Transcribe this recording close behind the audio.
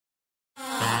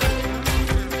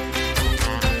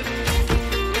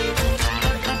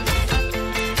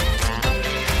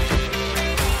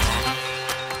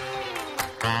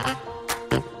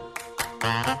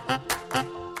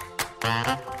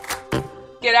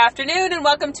afternoon, and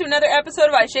welcome to another episode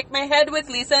of I Shake My Head with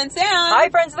Lisa and Sam. Hi,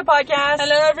 friends of the podcast.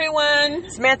 Hello, everyone.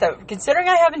 Samantha, considering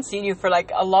I haven't seen you for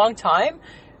like a long time,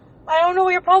 I don't know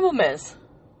what your problem is.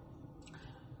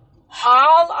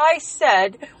 All I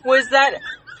said was that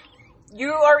you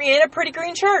are in a pretty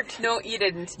green shirt. No, you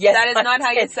didn't. Yes, that is not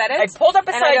how you said it. I pulled up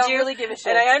beside and I don't you, really give a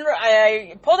shit. and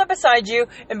I pulled up beside you,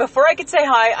 and before I could say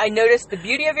hi, I noticed the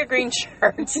beauty of your green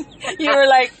shirt. You were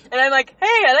like, and I'm like,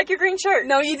 hey, I like your green shirt.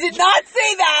 no, you did not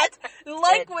say that.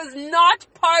 Like was not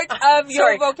part of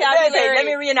your vocabulary. Okay, let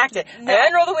me reenact it. No. I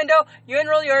unroll the window, you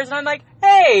unroll yours, and I'm like,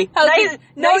 hey,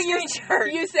 nice green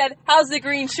shirt. You said, how's the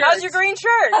green shirt? How's your green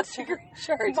shirt? How's your green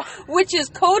shirt? Which is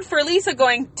code for Lisa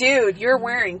going, dude, you're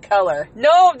wearing color.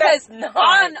 No, that's not.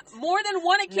 On more than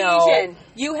one occasion,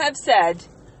 you have said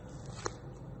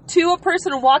to a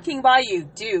person walking by you,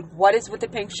 dude, what is with the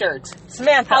pink shirt?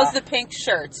 Samantha. How's the pink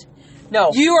shirt? No.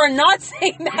 You are not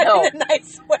saying that in a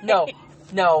nice way.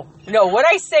 No. What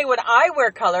I say when I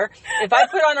wear color, if I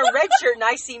put on a red shirt and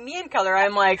I see me in color,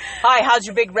 I'm like, hi, how's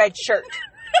your big red shirt?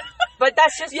 But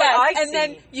that's just what I see. And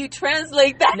then you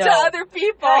translate that to other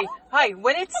people. Hi,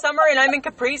 when it's summer and I'm in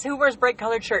capris, who wears bright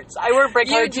colored shirts? I wear bright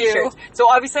colored t-shirts. So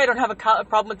obviously I don't have a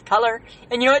problem with color.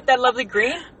 And you know what? That lovely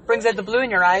green brings out the blue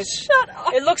in your eyes. Shut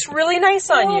up. It looks really nice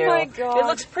on you. Oh my God. It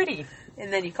looks pretty.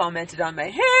 And then you commented on my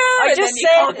hair. I just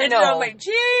said on my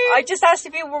jeans. I just asked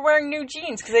if you were wearing new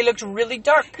jeans because they looked really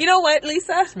dark. You know what,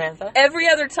 Lisa? Samantha? Every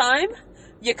other time,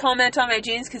 you comment on my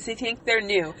jeans because they think they're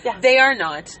new. Yeah. They are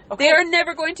not. Okay. They are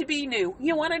never going to be new.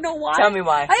 You want to know why? Tell me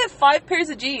why. I have 5 pairs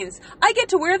of jeans. I get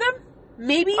to wear them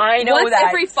maybe once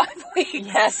every 5 weeks.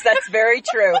 Yes, that's very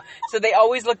true. So they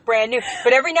always look brand new.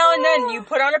 But every now and then you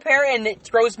put on a pair and it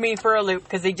throws me for a loop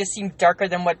because they just seem darker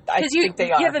than what I think they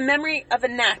are. You have a memory of a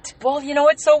gnat. Well, you know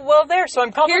what? So well there. So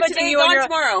I'm complimenting Here today, you on your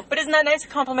tomorrow. But isn't that nice to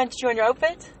compliment you on your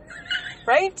outfit?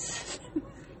 Right?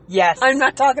 Yes. I'm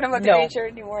not talking about the green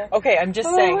shirt anymore. Okay, I'm just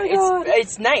saying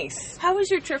it's nice. How was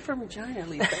your trip from Regina,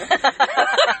 Lisa?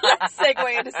 Let's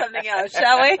segue into something else,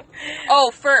 shall we?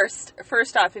 Oh, first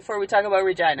off, before we talk about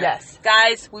Regina. Yes.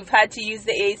 Guys, we've had to use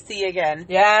the AC again.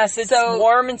 Yes, it's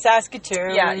warm in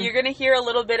Saskatoon. Yeah, you're going to hear a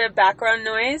little bit of background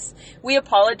noise. We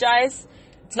apologize.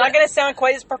 It's not going to sound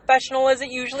quite as professional as it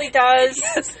usually does.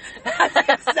 Yes,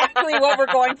 that's exactly what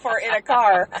we're going for in a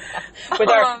car. With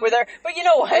our, but you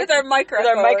know what? With our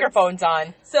microphones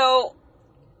on. So,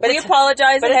 we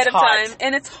apologize ahead of time,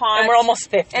 and it's hot. And we're almost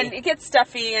 50. And it gets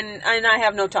stuffy, and I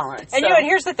have no tolerance. And you know what,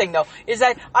 here's the thing though, is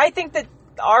that I think that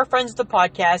our friends of the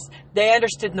podcast, they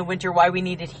understood in the winter why we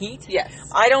needed heat. Yes.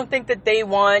 I don't think that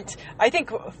I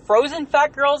think frozen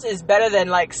fat girls is better than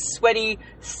like sweaty,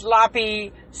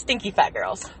 sloppy, stinky fat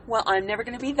girls. Well, I'm never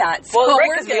going to be that. So well, right,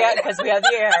 because we have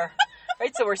the air.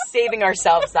 Right, so we're saving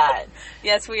ourselves that.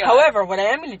 Yes, we are. However, what I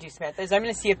am going to do, Samantha, is I'm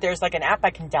going to see if there's like an app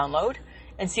I can download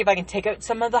and see if I can take out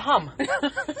some of the hum.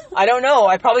 I don't know.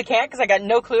 I probably can't because I got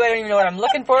no clue. I don't even know what I'm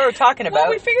looking for or talking about. Well,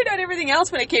 we figured out everything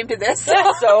else when it came to this.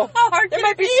 Yeah, so how hard there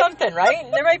might be something,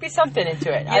 right? There might be something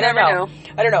into it. I don't know.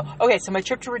 I don't know. Okay, so my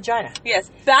trip to Regina.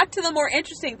 Yes. Back to the more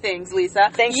interesting things,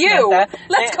 Lisa. Thanks, you. Samantha.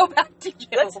 Let's go back to you.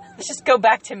 Let's just go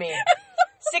back to me.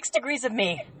 6 degrees of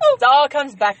me. It all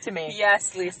comes back to me.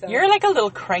 Yes, Lisa. You're like a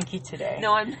little cranky today.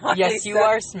 No, I'm not, Yes, Lisa. you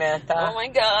are, Samantha. Oh, my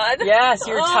God. Yes,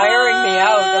 you're tiring me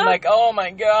out. I'm like, oh,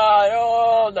 my God.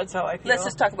 Oh, that's how I feel. Let's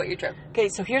just talk about your trip. Okay,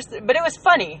 so but it was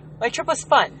funny. My trip was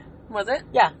fun. Was it?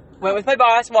 Yeah. Went with my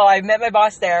boss. Well, I met my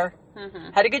boss there.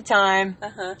 Mm-hmm. Had a good time.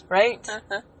 Uh-huh. Right?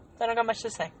 Uh-huh. I don't got much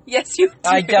to say. Yes, you do.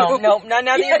 I don't. Nope. Not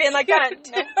now that you're being like that.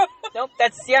 Nope.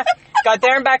 Got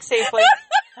there and back safely.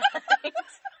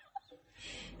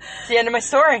 It's the end of my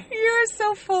story. You're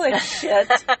so full of shit.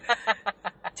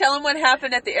 Tell them what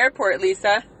happened at the airport,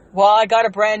 Lisa. Well, I got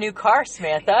a brand new car,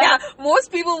 Samantha. Yeah,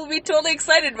 most people will be totally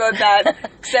excited about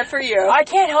that, except for you. I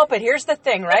can't help it. Here's the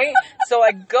thing, right? So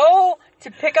I go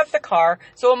to pick up the car.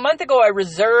 So a month ago, I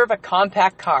reserve a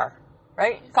compact car,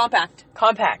 right?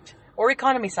 Compact. Or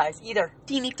economy size, either.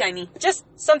 Teeny tiny. Just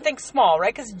something small,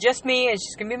 right? Because just me, it's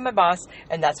just going to be my boss,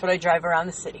 and that's what I drive around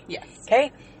the city. Yes.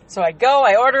 Okay? So I go,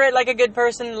 I order it like a good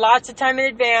person, lots of time in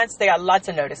advance. They got lots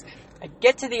of notice. I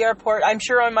get to the airport. I'm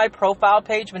sure on my profile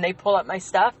page, when they pull up my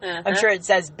stuff, I'm sure it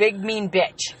says, big mean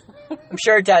bitch. I'm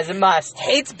sure it does. It must.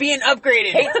 Hates being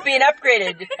upgraded.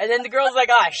 And then the girl's like,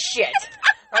 ah, shit.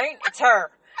 Right? It's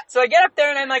her. So I get up there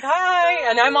and I'm like, hi.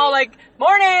 And I'm all like,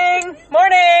 morning.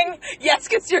 Yes,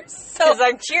 because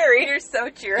I'm cheery. You're so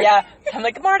cheery. Yeah. I'm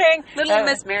like, good morning. Little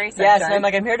Miss Mary Sunshine. Yes, and I'm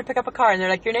like, I'm here to pick up a car. And they're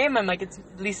like, your name? I'm like, it's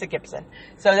Lisa Gibson.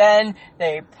 So then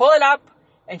they pull it up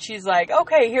and she's like,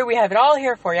 okay, here, we have it all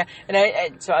here for you.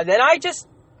 And so then I just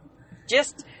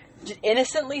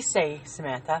innocently say,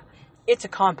 Samantha, it's a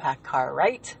compact car,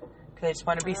 right? Because I just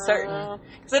want to be certain.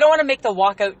 Because I don't want to make the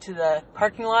walk out to the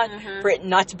parking lot for it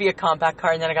not to be a compact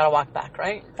car, and then I got to walk back,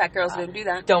 right? Fat girls don't do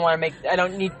that. Don't want to make. I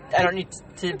don't need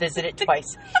to visit it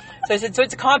twice. So I said, so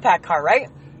it's a compact car, right?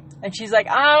 And she's like,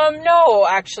 no,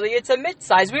 actually, it's a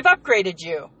mid-size. We've upgraded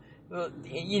you. Well,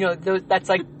 you know, that's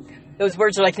like, those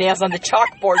words are like nails on the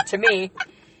chalkboard to me.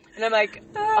 And I'm like,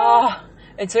 oh.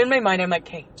 And so in my mind, I'm like,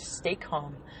 hey, just stay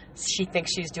calm. She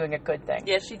thinks she's doing a good thing.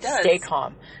 Yes, she does. Stay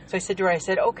calm. So I said to her, I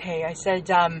said, okay. I said,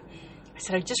 I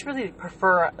just really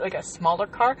prefer like a smaller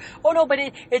car. Oh no, but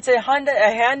it's a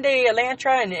Hyundai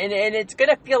Elantra, and it's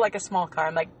gonna feel like a small car.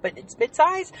 I'm like, but it's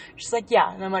midsize? She's like,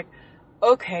 yeah. And I'm like,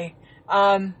 okay.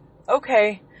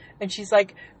 Okay. And she's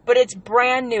like, but it's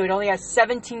brand new. It only has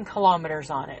 17 kilometers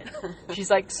on it. She's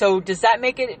like, so does that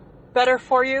make it better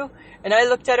for you? And I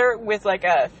looked at her with like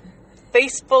a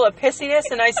face full of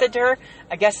pissiness, and I said to her,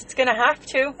 I guess it's going to have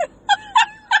to.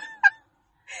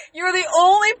 You're the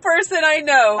only person I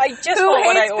know who hates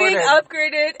being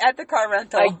upgraded at the car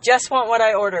rental. I just want what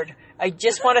I ordered. I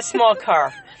just want a small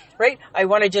car. Right? I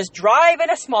want to just drive in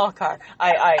a small car.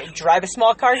 I drive a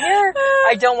small car here.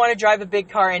 I don't want to drive a big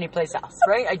car anyplace else.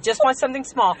 Right? I just want something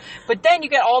small. But then you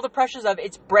get all the pressures of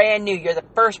it's brand new. You're the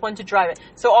first one to drive it.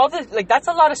 So all the, like, that's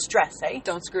a lot of stress, eh?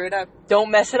 Don't screw it up. Don't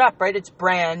mess it up, right? It's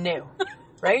brand new.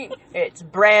 Right? It's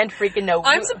brand freaking new.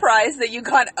 I'm surprised that you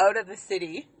got out of the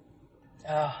city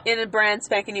in a brand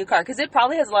spanking new car, because it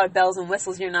probably has a lot of bells and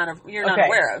whistles you're not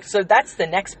aware of. So that's the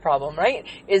next problem, right?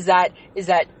 Is that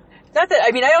not that,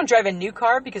 I mean, I don't drive a new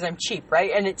car because I'm cheap,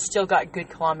 right? And it's still got good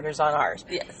kilometers on ours.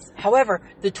 Yes. However,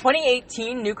 the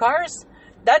 2018 new cars,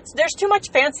 there's too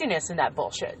much fanciness in that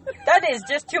bullshit. That is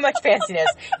just too much fanciness.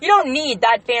 You don't need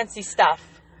that fancy stuff,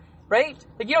 right?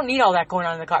 Like, you don't need all that going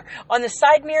on in the car. On the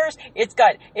side mirrors, it's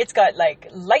got like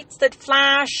lights that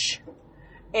flash,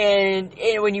 and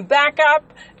when you back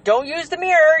up, don't use the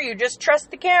mirror, you just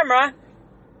trust the camera,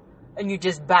 and you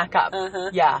just back up.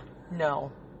 Yeah,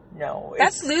 no.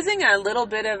 That's losing a little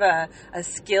bit of a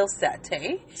skill set,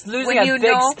 eh? It's losing a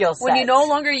big skill set. When you no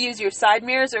longer use your side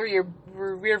mirrors or your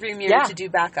rear view mirror to do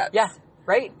backups. Yeah,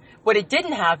 right? What it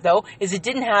didn't have, though, is it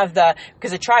didn't have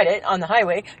because I tried it on the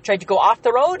highway, tried to go off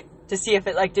the road to see if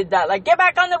it, like, did that, like, get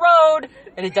back on the road,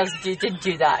 and it didn't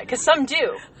do that, because some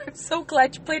do. I'm so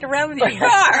glad you played around with your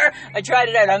car. I tried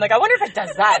it out. I'm like, I wonder if it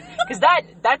does that, because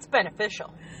that's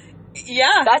beneficial.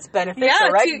 Yeah. That's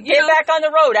beneficial, right? Get back on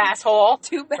the road, asshole.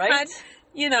 Too bad, right?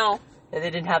 Yeah, they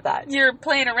didn't have that. You're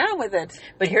playing around with it.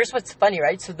 But here's what's funny,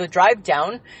 right? So the drive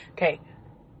down, it's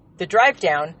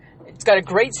got a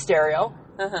great stereo,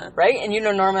 right? And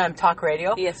normally I'm talk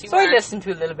radio. Yes, you are. So I listen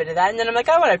to a little bit of that, and then I'm like,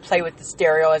 I want to play with the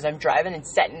stereo as I'm driving and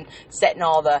setting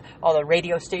all the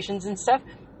radio stations and stuff.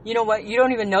 You know what? You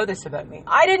don't even know this about me.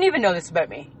 I didn't even know this about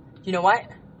me. You know what?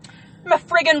 I'm a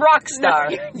friggin' rock star.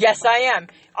 Yes, I am.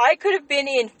 I could have been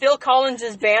in Phil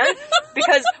Collins' band,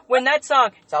 because when that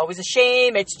song, it's always a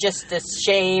shame, it's just a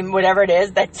shame, whatever it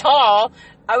is, that's all,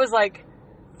 I was like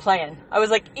playing. I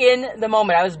was like in the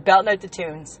moment. I was belting out the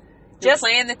tunes. Just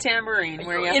playing the tambourine,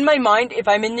 were you? In my mind, if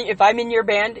I'm in your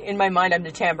band, in my mind, I'm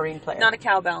the tambourine player. Not a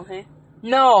cowbell, hey?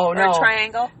 No. Or a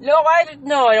triangle? No, I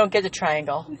don't get the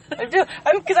triangle.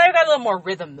 Because I've got a little more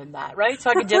rhythm than that, right? So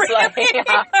I can just like,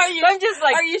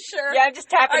 Are you sure? Yeah, I'm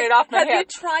just tapping it off my hip. Have you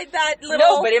tried that little?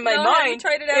 No, but in my mind, have you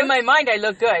tried it out? In my mind, I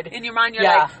look good. In your mind, you're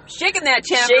like shaking that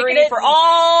tambourine for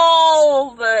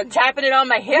all the tapping it on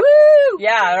my hip. Woo!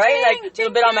 Yeah, right. Like a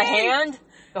little bit on my hand.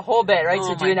 The whole bit, right? Oh,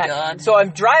 so doing my that. God. So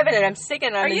I'm driving it. I'm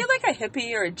singing. Are you like a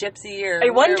hippie or a gypsy or? I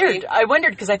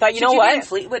wondered because I thought, you know what? what? Be in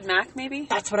Fleetwood Mac, maybe.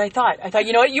 That's what I thought. I thought,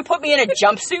 you know what? You put me in a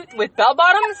jumpsuit with bell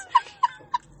bottoms,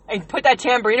 and put that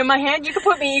tambourine in my hand. You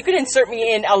could insert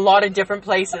me in a lot of different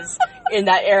places in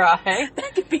that era, hey?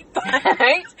 That could be fun,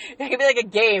 right? That could be like a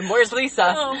game. Where's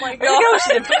Lisa? Oh my God! You know,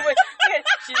 she's in Fleetwood.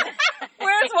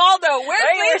 Where's Waldo?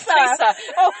 Where's Lisa?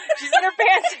 Oh, she's in her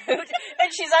pantsuit,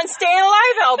 and she's on Staying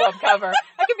Alive album cover.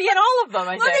 I could be in all of them,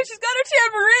 I think. Look, she's got a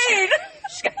tambourine.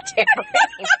 She's got a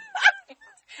tambourine.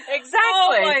 Exactly.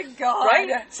 Oh my God.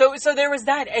 Right? So there was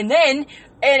that, and then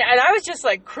I was just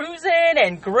like cruising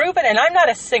and grooving, and I'm not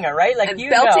a singer, right? Like, and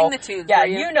you belting know, the tunes. yeah,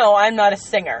 you know, I'm not a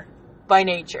singer by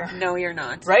nature. No, you're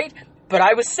not. Right? But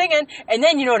I was singing, and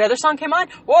then you know what other song came on?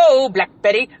 Whoa, Black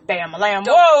Betty, bam a lamb.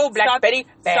 Whoa, Black Betty,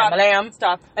 bam a lamb.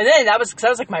 Stop. And then that was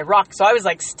my rock. So I was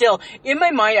like, still in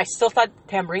my mind, I still thought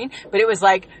tambourine, but it was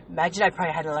like, imagine I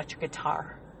probably had an electric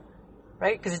guitar,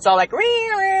 right? Because it's all like, like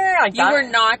you that. were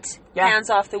not hands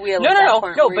off the wheel. No.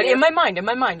 But in my mind,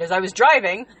 as I was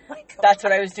driving, that's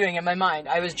what I was doing in my mind.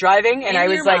 I was driving, and I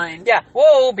was like,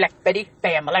 whoa, Black Betty,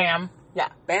 bam a lamb. Yeah.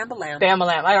 Bam-a-lam.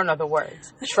 Bam-a-lam. I don't know the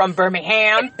words. She's from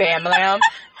Birmingham. Bam-a-lam.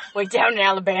 Way down in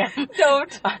Alabama.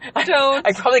 Don't.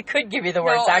 I probably could give you the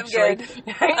words, actually.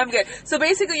 I'm good. So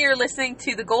basically you're listening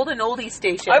to the Golden Oldies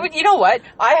station. You know what?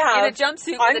 I have... In a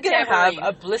jumpsuit I'm with a going to have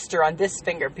a blister on this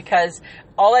finger because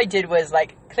all I did was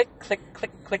like click, click,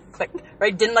 click, click, click.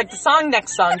 Right? Didn't like the song,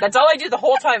 next song. That's all I did the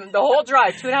whole time, the whole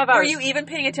drive, 2.5 hours. Were you even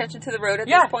paying attention to the road at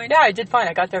this point? Yeah, I did fine.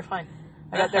 I got there fine.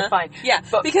 Yeah,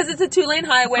 but because it's a 2-lane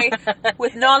highway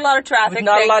with not a lot of traffic. With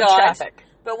not a lot of traffic.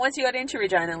 But once you got into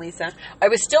Regina, Lisa, I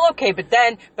was still okay, but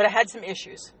I had some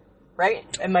issues, right?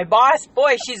 And my boss,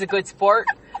 boy, she's a good sport.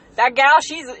 That gal,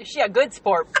 she a good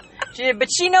sport. But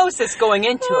she knows this going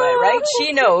into it, right?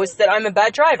 She knows that I'm a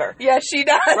bad driver. Yeah, she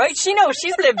does. Right? She knows.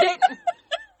 She's lived it.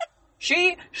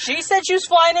 She said she was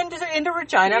flying into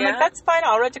Regina. I'm like, that's fine.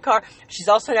 I'll rent a car. She's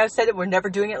also now said that we're never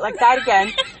doing it like that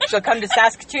again. She'll come to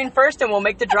Saskatoon first, and we'll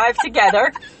make the drive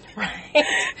together. Right.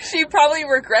 She probably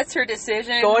regrets her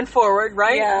decision going forward,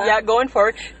 right? Yeah, going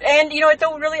forward. And you know, it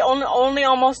really only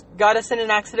almost got us in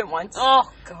an accident once. Oh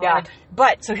God. Yeah.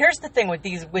 But so here's the thing with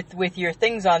these with your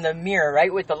things on the mirror,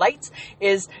 right? With the lights,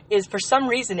 is for some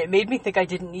reason it made me think I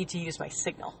didn't need to use my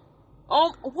signal.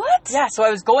 Oh, what? Yeah, so I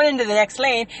was going into the next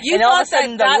lane, and all of a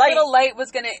sudden that little light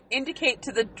was going to indicate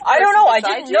to the person I don't know.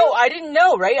 I didn't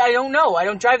know, right? I don't know. I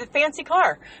don't drive a fancy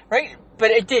car, right?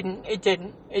 But it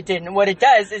didn't. What it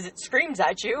does is it screams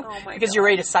at you because you're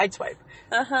ready to sideswipe.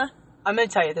 Uh-huh. I'm going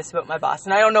to tell you this about my boss,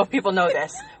 and I don't know if people know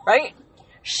this, right?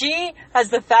 She has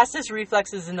the fastest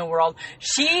reflexes in the world.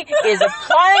 She is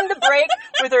applying the brake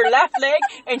with her left leg,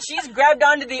 and she's grabbed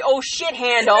onto the oh shit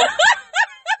handle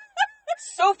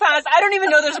so fast. I don't even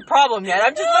know there's a problem yet.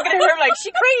 I'm just looking at her like,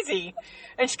 she crazy.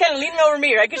 And she's kind of leaning over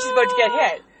me, right? Because she's about to get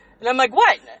hit. And I'm like,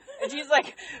 what? And she's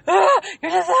like,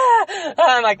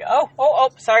 I'm like, oh,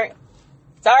 sorry,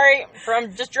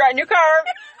 from just driving new car.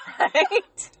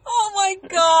 Right? Oh my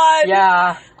God.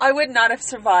 Yeah. I would not have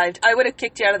survived. I would have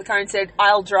kicked you out of the car and said,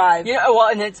 I'll drive. Yeah, well,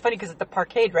 and it's funny because it's the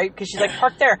parkade, right? Because she's like,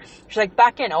 park there. She's like,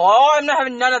 back in. Oh, I'm not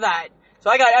having none of that. So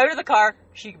I got out of the car.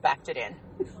 She backed it in.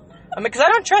 I mean, because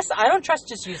I don't trust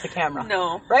just use the camera.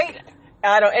 No. Right?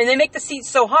 And they make the seats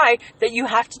so high that you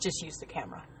have to just use the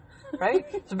camera. Right?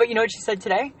 But you know what she said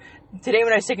today? Today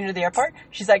when I was taking her to the airport,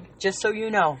 she's like, just so you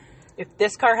know, if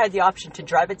this car had the option to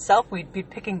drive itself, we'd be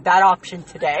picking that option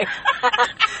today.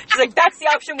 She's like, that's the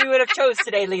option we would have chose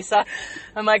today, Lisa.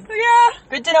 I'm like, yeah,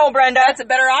 good to know, Brenda. That's a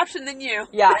better option than you.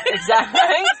 Yeah, exactly.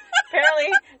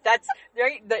 Apparently, that's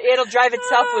right. It'll drive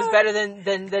itself was better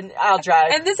than I'll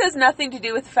drive. And this has nothing to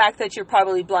do with the fact that you're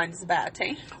probably blind as a bat,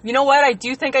 eh? You know what? I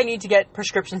do think I need to get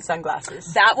prescription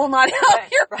sunglasses. That will not help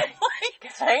your blind.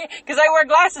 Right? Because I wear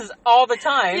glasses all the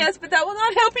time. Yes, but that will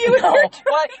not help you with your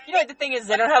Well, you know, the thing is,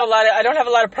 I don't have a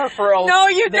lot of peripheral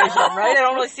vision, right? I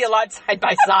don't really see a lot side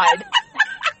by side.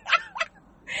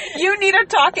 You need a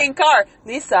talking car.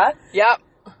 Lisa. Yep.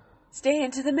 Stay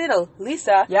into the middle.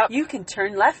 Lisa. Yep. You can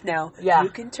turn left now. Yeah. You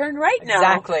can turn right now.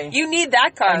 Exactly. You need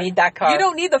that car. I need that car. You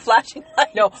don't need the flashing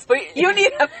light. No, but you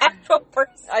need an actual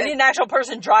person. I need an actual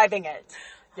person driving it.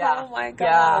 Yeah. Oh my God.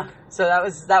 Yeah. So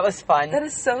that was fun. That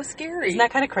is so scary. Isn't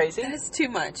that kind of crazy? That is too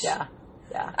much. Yeah.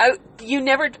 Yeah. You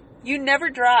never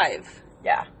drive.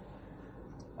 Yeah.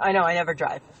 I know. I never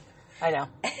drive. I know.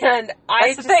 And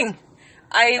that's the thing.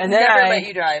 I never let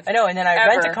you drive. I know. And then I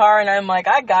rent a car, and I'm like,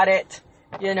 I got it.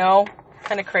 You know.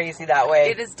 Kind of crazy that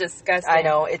way. It is disgusting. I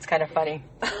know, it's kind of funny.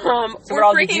 So we're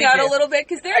freaking out a little bit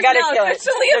because there's now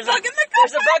officially a bug in the car.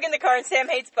 There's a bug in the car, and Sam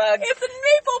hates bugs. It's a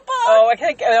maple bug. Oh, I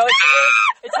think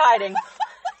it's hiding.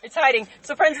 It's hiding.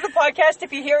 So, friends of the podcast,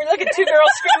 if you hear, look at two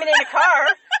girls screaming in a car.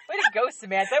 Way to go,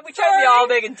 Samantha. We try to be all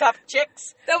big and tough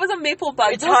chicks. That was a maple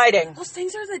bug. It's hiding. Those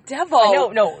things are the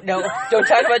devil. No. Don't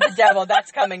talk about the devil.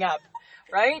 That's coming up.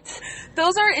 Right?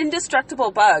 Those are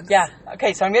indestructible bugs. Yeah.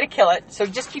 Okay, so I'm going to kill it. So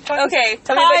just keep talking. Okay.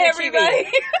 Tell me about your everybody.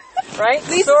 TV. Right?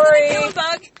 Lisa's Sorry. Gonna kill a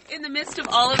bug in the midst of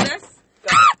all of this.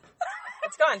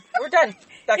 It's gone. We're done.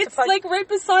 It's like right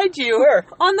beside you. Where?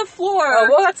 On the floor. Oh,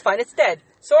 well, that's fine. It's dead.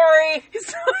 Sorry.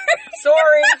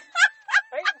 Sorry.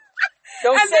 Right?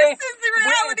 Don't and say. This is the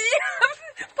reality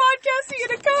of podcasting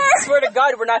in a car. I swear to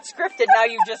God, we're not scripted. Now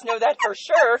you just know that for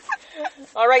sure.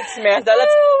 All right, Samantha.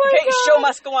 Let's. Okay, God. Show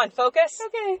must go on. Focus.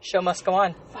 Okay. Show must go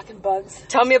on. Fucking bugs.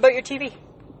 Tell me about your TV.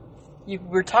 You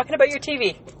were talking about your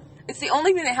TV. It's the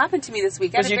only thing that happened to me this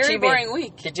week. I had a very boring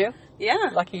week. Did you? Yeah.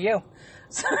 Lucky you.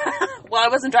 Well, I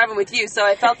wasn't driving with you, so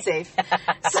I felt safe.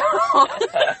 So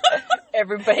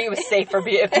everybody was safe for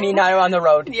me not on the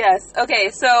road. Yes. Okay,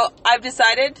 so I've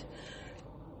decided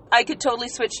I could totally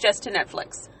switch just to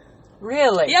Netflix.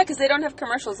 Really? Yeah, because they don't have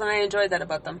commercials, and I enjoy that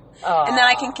about them. And then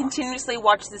I can continuously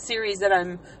watch the series that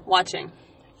I'm watching.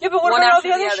 Yeah, but what about all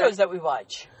the other shows that we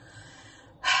watch?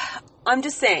 I'm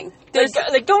just saying.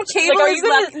 Don't cable like, is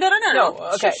lucky.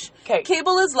 No. Okay. Okay.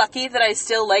 Cable is lucky that I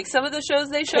still like some of the shows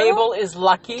they show. Cable is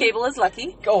lucky. Cable is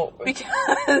lucky. Oh,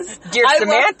 because dear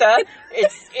Samantha,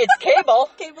 it's cable.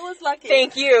 Cable is lucky.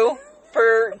 Thank you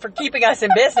for keeping us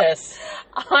in business.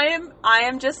 I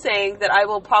am just saying that I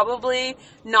will probably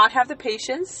not have the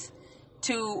patience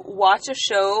to watch a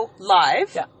show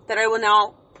live. Yeah. That I will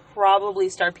now probably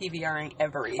start PVRing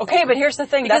everything. Okay, but here's the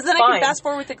thing. Because that's then fine. I can fast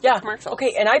forward with the commercials.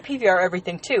 Okay, and I PVR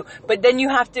everything too. But then we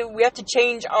have to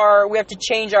change our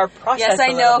process. Yes, I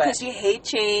know, because you hate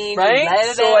change,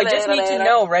 right? So I just need to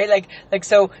know, right? Like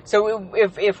so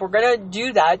if we're gonna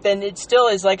do that, then it still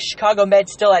is like Chicago Med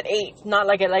still at 8, not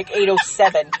like at like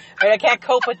 8:07. Right? I can't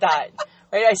cope with that.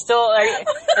 Right,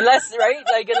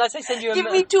 unless I send you give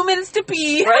me 2 minutes to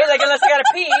pee. Right, like unless I gotta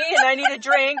pee and I need a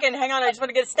drink and hang on, I just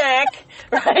want to get a snack.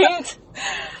 Right?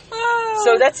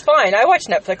 So that's fine. I watch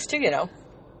Netflix too, you know.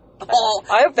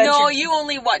 Oh, no,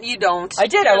 you don't. I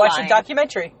did. I watched a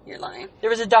documentary. You're lying. There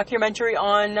was a documentary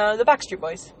on the Backstreet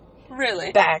Boys.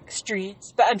 Really?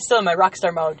 Backstreets. But I'm still in my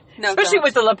rockstar mode. No, especially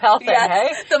with the lapel thing,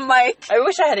 hey? The mic. I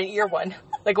wish I had an ear one.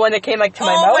 Like one that came like to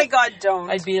my mouth. Oh my god,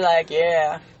 don't. I'd be like,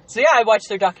 yeah. So yeah, I watched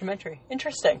their documentary.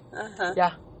 Interesting. Uh-huh.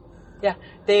 Yeah.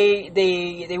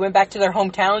 They went back to their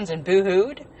hometowns and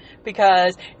boo-hooed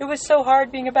because it was so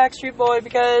hard being a Backstreet Boy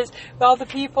because all the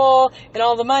people and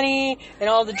all the money and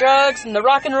all the drugs and the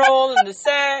rock and roll and the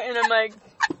set, and I'm like,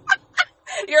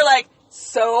 you're like,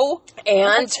 so?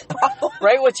 And?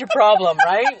 Right? What's your problem,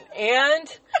 right?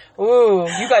 And? Ooh,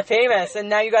 you got famous and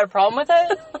now you got a problem with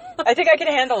it? I think I can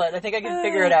handle it. I think I can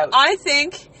figure it out. I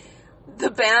think the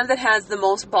band that has the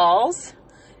most balls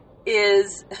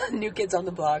is New Kids on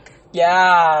the Block.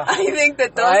 Yeah. I think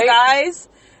that those guys,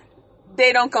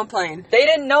 they don't complain. They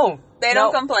didn't know. They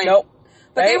don't complain. Nope.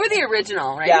 But they were the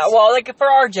original, right? Yeah, well, like for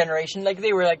our generation, like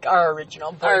they were like our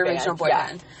original boy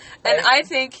band. And I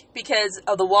think because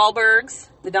of the Wahlbergs,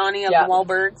 the Donnie of the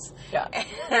Wahlbergs,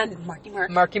 and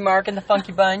Marky Mark and the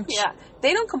Funky Bunch. Yeah,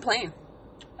 they don't complain.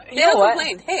 They don't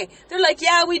complain. Hey, they're like,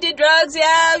 yeah, we did drugs.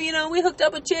 Yeah, we hooked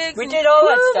up with chicks. We did all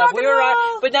that stuff. We were,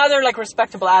 but now they're like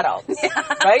respectable adults,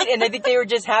 right? And I think they were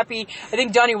just happy. I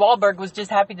think Donnie Wahlberg was just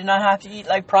happy to not have to eat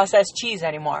like processed cheese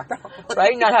anymore,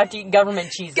 right? Not have to eat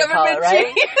government cheese.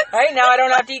 Right? Right now, I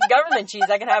don't have to eat government cheese.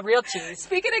 I can have real cheese.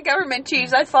 Speaking of government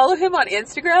cheese, I follow him on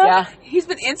Instagram. Yeah, he's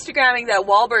been Instagramming that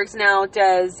Wahlbergs now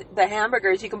does the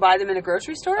hamburgers. You can buy them in a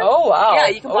grocery store. Oh wow! Yeah,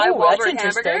 you can buy Wahlberg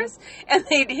hamburgers. And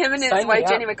him and his wife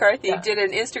Jenny McCarthy did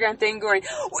an Instagram thing going,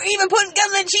 we're even putting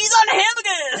government cheese on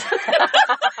hamburgers!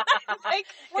 Like,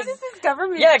 what is this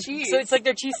government cheese? So it's like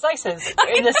their cheese slices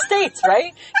in the States,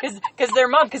 right? Because their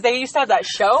mom, because they used to have that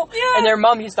show, and their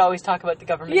mom used to always talk about the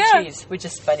government cheese, which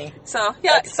is funny. So,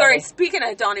 funny. Speaking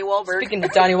of Donnie Wahlberg. Speaking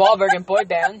of Donnie Wahlberg and boy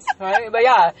bands, right? But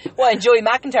yeah, well, and Joey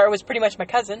McIntyre was pretty much my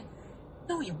cousin.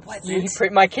 No, he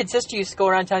wasn't. My kid sister used to go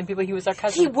around telling people he was our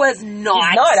cousin. He was not.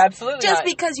 He's not, absolutely Just not.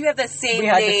 because you have the same name. We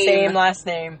had the same last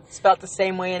name. Spelled the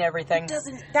same way and everything.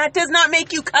 That does not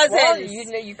make you cousins. Well,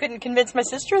 you couldn't convince my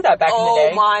sister of that back in the day.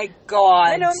 Oh my god.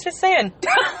 I know, I'm just saying.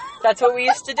 That's what we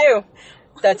used to do.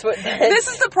 This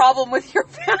is the problem with your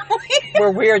family. We're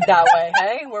weird that way,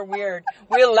 hey? We're weird.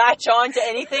 We'll latch on to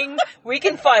anything we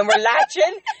can find. We're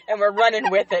latching and we're running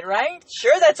with it, right?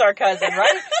 Sure, that's our cousin,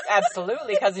 right?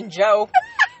 Absolutely, Cousin Joe.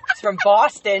 He's from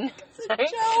Boston. Right?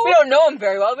 We don't know him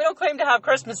very well. We don't claim to have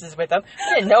Christmases with him.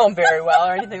 We didn't know him very well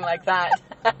or anything like that.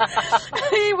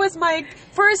 He was my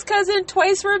first cousin,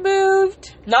 twice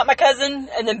removed. Not my cousin,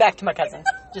 and then back to my cousin.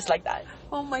 Just like that.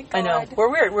 Oh my god. I know. We're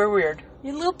weird.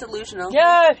 You're a little delusional.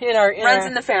 Yeah, runs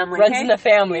in the family. Runs in the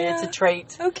family. Yeah. It's a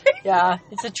trait. Okay. Yeah,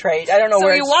 it's a trait. I don't know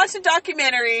where. So you watched a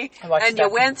documentary, and you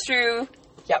went through.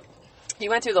 Yep. You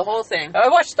went through the whole thing. I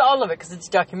watched all of it because it's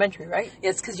a documentary, right?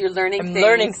 Yes, because you're learning things. I'm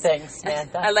learning things,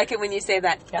 Samantha. I like it when you say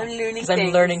that. Yeah. I'm learning things. Because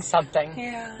I'm learning something.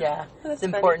 Yeah. It's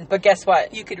important. But guess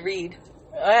what? You could read.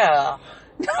 Yeah.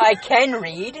 I can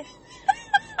read.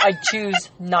 I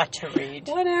choose not to read.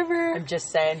 Whatever. I'm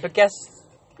just saying. But guess...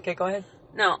 Okay, go ahead.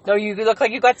 No, you look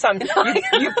like you got something.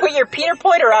 You put your Peter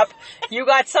Pointer up. You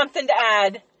got something to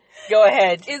add. Go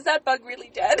ahead. Is that bug really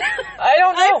dead? I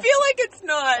don't know. I feel like it's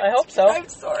not. I hope so. I'm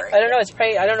sorry. I don't know.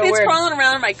 I don't know where. It's crawling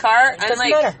around in my car. It doesn't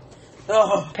matter.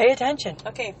 Oh. Pay attention.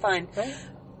 Okay, fine. Right?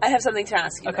 I have something to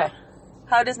ask you. Okay.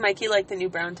 How does Mikey like the new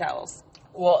brown towels?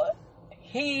 Well,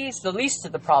 he's the least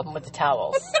of the problem with the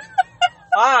towels.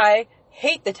 I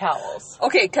hate the towels.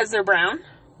 Okay, because they're brown?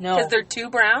 No. Because they're too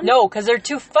brown? No, because they're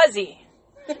too fuzzy.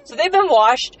 So they've been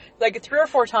washed like 3 or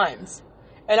 4 times.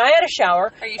 And I had a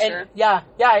shower. Are you sure? Yeah.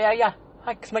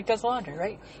 Because Mike does laundry,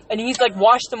 right? And he's like,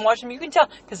 wash them. You can tell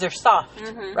because they're soft,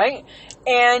 right?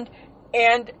 And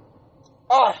I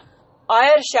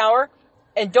had a shower,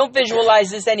 and don't visualize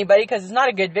this, anybody, because it's not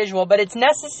a good visual, but it's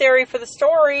necessary for the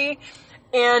story.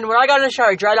 And when I got in the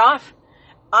shower, I dried off.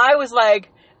 I was like,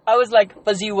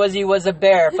 Fuzzy Wuzzy was a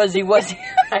bear. Fuzzy Wuzzy,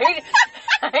 right?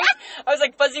 I was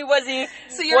like, Fuzzy Wuzzy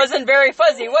wasn't very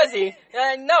fuzzy, was he?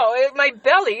 My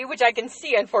belly, which I can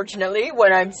see, unfortunately,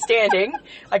 when I'm standing,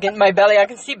 I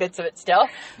can see bits of it still.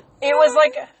 It was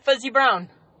like fuzzy brown.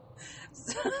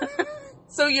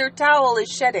 So your towel is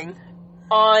shedding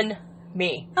on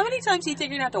me. How many times do you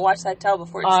think you're going to have to wash that towel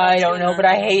before it I don't know, but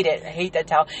I hate it. I hate that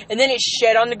towel. And then it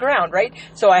shed on the ground, right?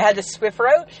 So I had the Swiffer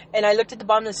out, and I looked at the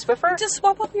bottom of the Swiffer. Just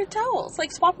swap up your towels.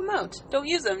 Like, swap them out. Don't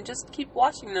use them. Just keep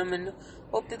washing them and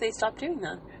hope that they stop doing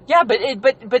that. Yeah, but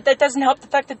that doesn't help the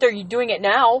fact that they're doing it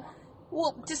now.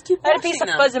 Well, just keep washing them. I had a piece of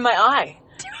fuzz in my eye.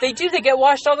 They get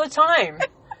washed all the time.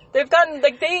 They've gotten,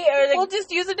 well, just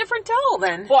use a different towel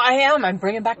then. Well, I'm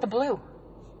bringing back the blue.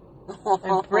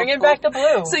 I'm bringing back the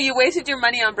blue. So you wasted your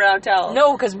money on brown towels?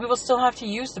 No, because we will still have to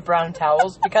use the brown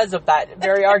towels because of that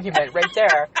very argument right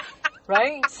there.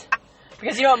 Right?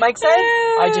 Because you know what Mike said?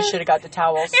 I just should have got the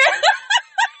towels.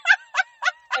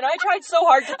 And I tried so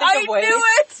hard to think of ways. I knew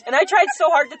it! And I tried so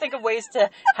hard to think of ways to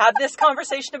have this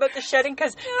conversation about the shedding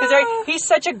because he's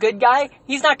such a good guy.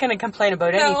 He's not going to complain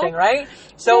about anything, right?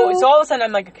 So all of a sudden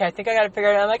I'm like, okay, I think I got to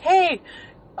figure it out. I'm like, hey...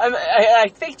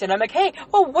 I faked it. I'm like, hey,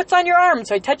 what's on your arm?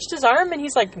 So I touched his arm, and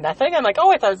he's like, nothing. I'm like,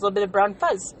 I thought it was a little bit of brown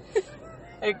fuzz.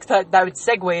 I thought that would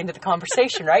segue into the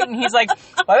conversation, right? And he's like,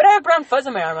 why would I have brown fuzz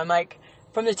on my arm? I'm like,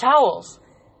 from the towels.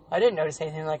 I didn't notice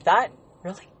anything like that.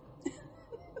 Really?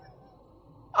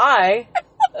 I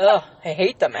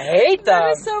hate them. I hate them.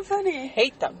 That is so funny.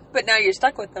 Hate them. But now you're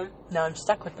stuck with them. Now I'm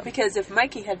stuck with them. Because if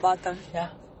Mikey had bought them... Yeah.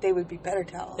 They would be better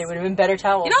towels. They would have been better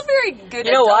towels. You're not very good.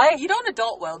 You know why? You don't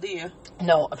adult well, do you?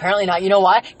 No, apparently not. You know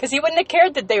why? Because he wouldn't have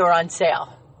cared that they were on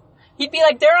sale. He'd be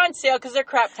like, they're on sale because they're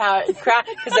crap towels.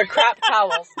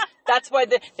 That's why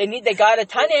they got a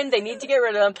ton in. They need to get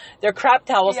rid of them. They're crap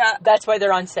towels. Yeah. That's why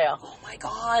they're on sale. Oh my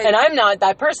god! And I'm not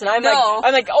that person. I'm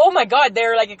like, oh my god,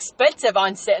 they're like expensive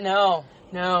on sale.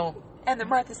 No. And the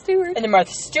Martha Stewart.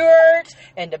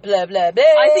 And the blah, blah, blah.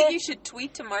 I think you should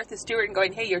tweet to Martha Stewart and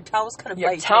going, hey, your towels kind of bite.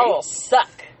 Your towels suck.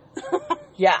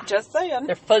 Yeah. Just saying.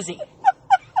 They're fuzzy.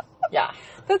 Yeah.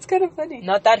 That's kind of funny.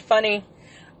 Not that funny.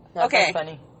 Not that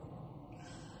funny.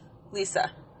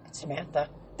 Lisa. Samantha.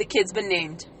 The kid's been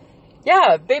named.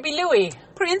 Yeah, baby Louis.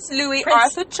 Prince Louis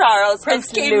Arthur Charles of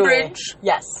Cambridge. Louis.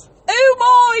 Yes. Oh,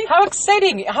 boy.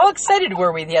 How excited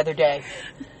were we the other day?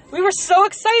 We were so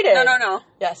excited. No.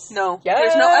 Yes. No. Yes.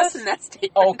 There's no S in that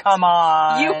statement. Oh, come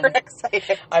on. You were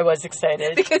excited. I was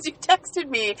excited. Because you texted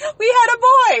me, we had a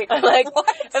boy. I'm like,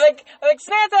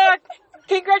 Samantha,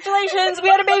 congratulations, we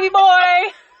had a baby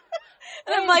boy.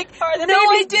 And I'm like, no,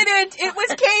 I didn't. It was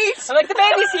Kate. I'm like, the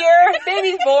baby's here.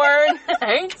 Baby's born.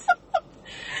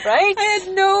 Right? I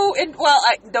had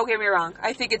don't get me wrong.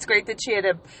 I think it's great that she had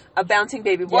a bouncing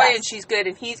baby boy, and she's good,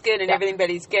 and he's good, and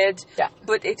everybody's good. Yeah.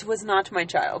 But it was not my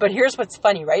child. But here's what's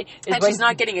funny, right? And she's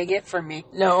not getting a gift from me.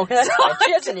 No, okay, that's fine.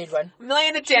 She doesn't need one. I'm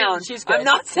laying it down. She's good. I'm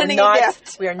not sending a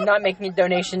gift. We are not making a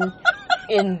donation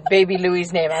in baby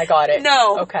Louis' name. I got it.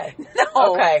 No. Okay.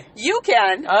 No. Okay. You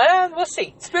can. We'll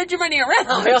see. Spread your money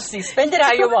around. We'll see. Spend it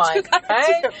how you want. You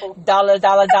gotta do.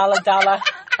 Dollar.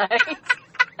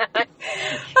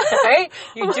 Right?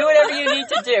 You do whatever you need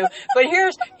to do. But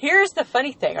here's the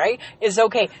funny thing, right? So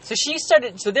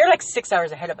they're like 6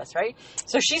 hours ahead of us, right?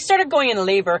 So she started going in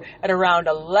labor at around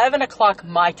 11 o'clock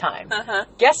my time. Uh-huh.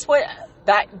 Guess what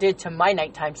that did to my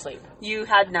nighttime sleep? You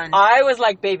had none. I was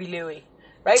like baby Louis,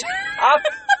 right? Up,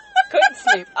 couldn't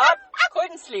sleep. Up,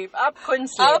 couldn't sleep. Up, couldn't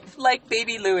sleep. Up like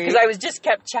baby Louis. Because I was just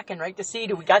kept checking, right, to see,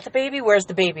 do we got the baby? Where's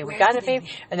the baby? We got the baby?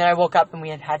 And then I woke up and we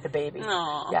had the baby.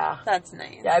 Aww, yeah. That's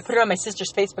nice. Yeah, I put it on my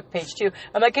sister's Facebook page, too.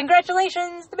 I'm like,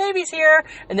 congratulations, the baby's here.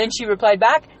 And then she replied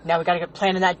back, now we got to get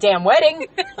planning that damn wedding.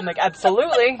 I'm like,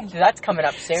 absolutely. That's coming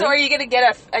up soon. So are you going to get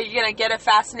a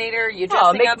fascinator? Are you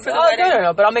dressing up for the wedding?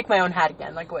 No, but I'll make my own hat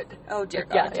again. Like what? Oh, dear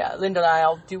God. Yeah. Linda and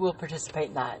I will participate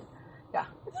in that. Yeah.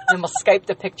 And we'll Skype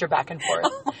the picture back and forth.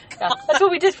 Oh yeah. That's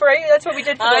what we did for the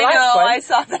last one. I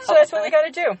saw that. So that's what we got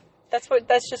to do.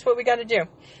 That's just what we got to do.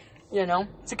 You know?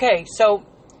 It's okay. So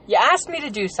you asked me to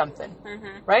do something,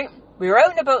 right? We were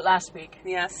out and about last week.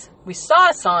 Yes. We saw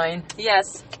a sign.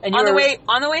 Yes. And on the way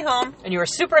home. And you were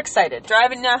super excited.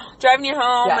 Driving you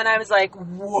home, and I was like,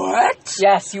 "What?"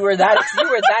 Yes, you were that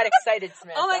excited,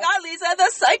 Samantha. Oh my God, Lisa,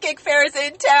 the psychic fair is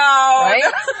in town. Right?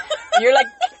 And you're like,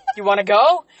 you want to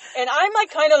go? And I'm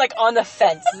like kind of like on the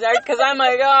fence, right? Because I'm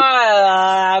like,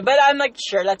 but I'm like,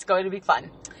 sure, let's go. It'll be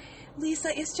fun. Lisa,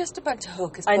 it's just a bunch of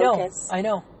hocus I pocus.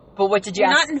 know. But what did you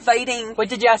You're ask? not inviting What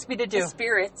did you ask me to do? the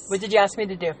spirits. What did you ask me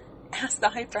to do? Ask the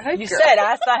Hype for Hype You girl. said,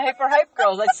 ask the Hype for Hype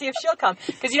girl. Let's see if she'll come.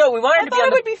 Because, you know, we want her to be on it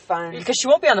the... would be fun. Because she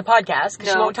won't be on the podcast,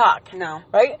 because she won't talk. No.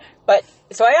 Right? But,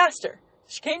 so I asked her.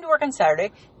 She came to work on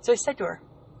Saturday, so I said to her,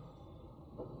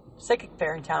 psychic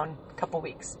fair in town a couple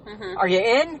weeks. Mm-hmm. Are you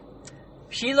in?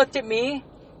 She looked at me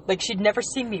like she'd never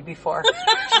seen me before.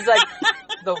 She's like,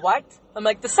 the what? I'm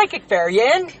like, the psychic fair. Are you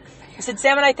in? I said,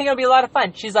 Sam and I think it'll be a lot of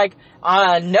fun. She's like,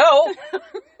 no.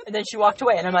 And then she walked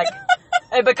away, and I'm like,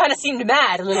 but kind of seemed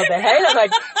mad a little bit, hey? And I'm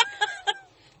like,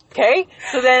 okay.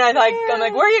 So then I'm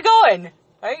like, where are you going?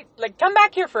 Right? Like, come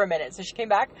back here for a minute. So she came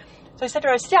back. So I said to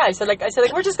her, I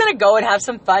said, we're just going to go and have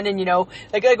some fun. And, you know,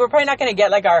 like we're probably not going to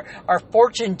get, like, our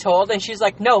fortune told. And she's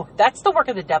like, no, that's the work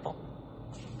of the devil.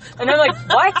 And I'm like,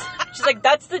 what? She's like,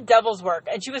 that's the devil's work.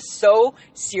 And she was so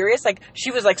serious. Like, she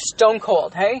was, like, stone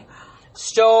cold, hey?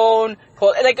 Stone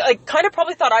cold. And, like, kind of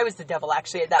probably thought I was the devil,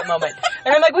 actually, at that moment.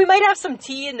 And I'm like, we might have some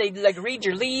tea, and they, like, read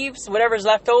your leaves, whatever's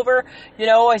left over. You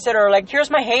know, I said, or, like, here's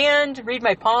my hand, read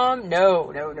my palm.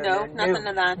 No. Nothing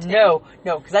of that. No,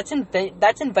 because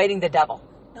that's inviting the devil.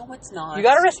 No, it's not. You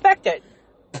gotta respect it.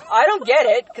 I don't get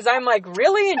it, because I'm like,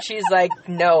 really? And she's like,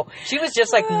 no. She was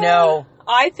just like, no.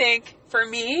 I think, for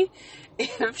me,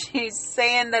 if she's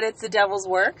saying that it's the devil's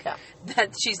work,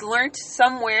 that she's learned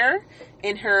somewhere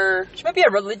in her... She might be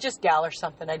a religious gal or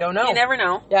something. I don't know. You never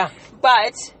know. Yeah.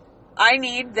 But I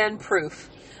need then proof.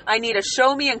 I need a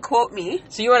show me and quote me.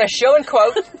 So you want to show and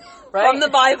quote, right? From the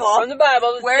Bible. From the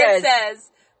Bible. Where it says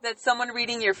that someone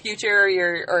reading your future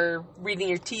or reading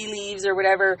your tea leaves or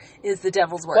whatever is the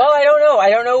devil's work. Well, I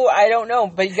don't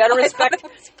know. But you got to respect... I thought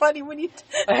it was funny when you...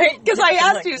 Because I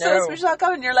asked you, so is Michelle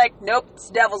coming? And you're like, nope, it's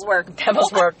devil's work.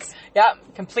 Devil's work. Yeah,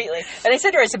 completely. And I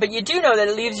said to her, but you do know that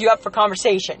it leaves you up for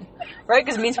conversation, right?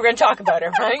 Because it means we're going to talk about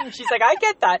it, right? And she's like, I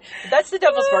get that. But that's the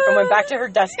devil's work. And went back to her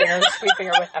dusting or sweeping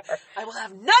or whatever. I will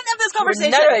have none of this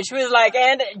conversation. None of it. She was like,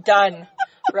 and done.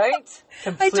 Right?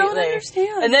 Completely. I don't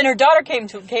understand. And then her daughter came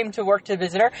to work to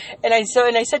visit her, and I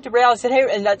said to Rael, I said, hey,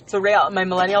 and that's Rael, my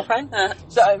millennial friend.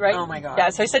 Right? Oh my god. Yeah.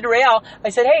 So I said to Rael, I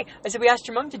said, hey, we asked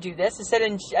your mom to do this.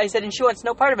 And she wants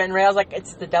no part of it. And Rael's like,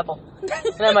 it's the devil.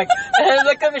 And I'm like,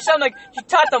 look at Michelle. I'm like, you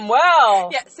taught them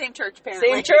well. Yeah, same church, apparently.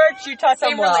 Same church, you taught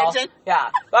them well. Same religion. Yeah.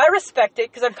 But I respect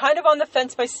it because I'm kind of on the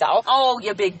fence myself. Oh,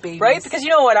 you big baby. Right? Because you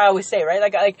know what I always say, right?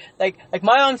 Like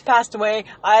my mom's passed away.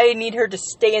 I need her to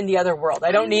stay in the other world.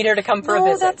 I don't need her to come for a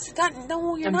visit.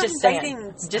 You're I'm not just inviting.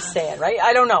 saying. Just saying, right?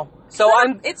 I don't know. So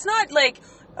It's not like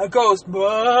a ghost.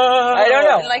 I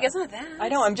don't know. Like, it's not that. I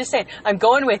know. I'm just saying. I'm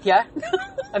going with you.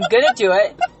 I'm gonna do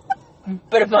it.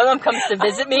 But if my mom comes to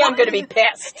visit me, I'm gonna be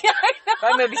pissed. Yeah, I know.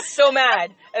 I'm gonna be so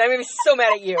mad, and I'm gonna be so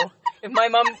mad at you if my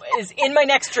mom is in my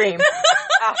next dream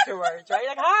afterwards, right?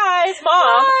 Like, hi, it's Mom.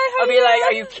 Hi, I'll be like,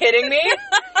 are you kidding me?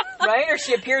 Right? Or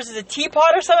she appears as a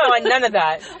teapot or something. I want none of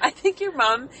that. I think your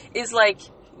mom is like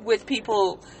with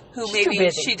people who She's too maybe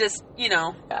busy. she just, Yeah.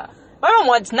 My mom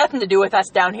wants nothing to do with us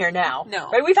down here now.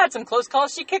 No. Right? We've had some close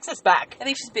calls. She kicks us back. I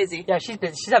think she's busy. Yeah, she's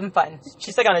busy. She's having fun.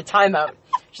 She's like on a timeout.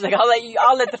 She's like,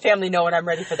 I'll let the family know when I'm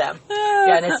ready for them.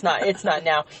 Yeah, and it's not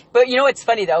now. But you know what's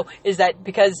funny though, is that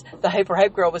because the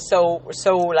hype girl was so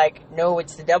like, no,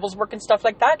 it's the devil's work and stuff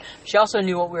like that, she also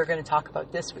knew what we were going to talk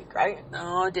about this week, right?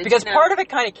 Oh, did Because you know? part of it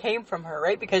kind of came from her,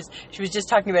 right? Because she was just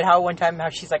talking about how one time how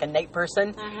she's like a night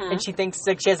person, and she thinks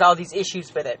like she has all these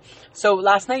issues with it. So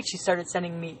last night she started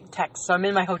sending me texts. So I'm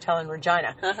in my hotel in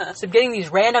Regina. So I'm getting these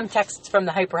random texts from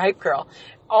the hype girl.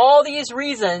 All these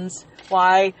reasons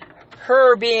why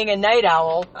her being a night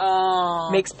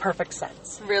owl makes perfect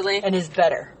sense. Really? And is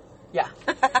better. Yeah.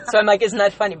 So I'm like, isn't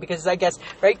that funny? Because I guess,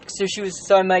 right?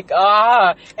 So I'm like,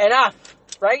 enough.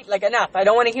 Right? Like, enough. I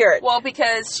don't want to hear it. Well,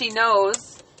 because she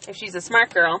knows, if she's a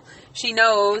smart girl, she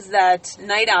knows that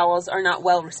night owls are not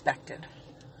well respected.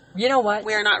 You know what?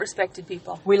 We are not respected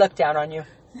people. We look down on you.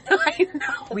 I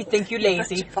know. We think you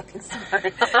lazy. You're fucking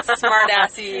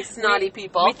smart-assy, snotty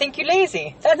people. We think you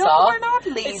lazy. That's No, all. we're not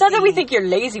lazy. It's not that we think you're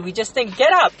lazy. We just think,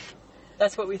 get up.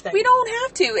 That's what we think. We don't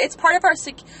have to. It's part of our...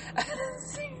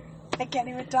 I can't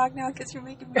even talk now because you're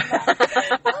making me laugh.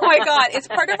 Oh my god. It's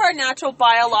part of our natural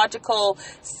biological...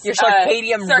 Your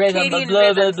circadian rhythm.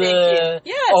 Blah, blah, blah.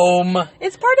 Yes. Om.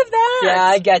 It's part of that. Yeah,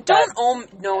 I get that. Don't om.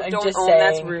 No, I'm don't just om. saying.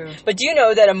 That's rude. But do you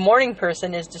know that a morning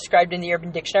person is described in the Urban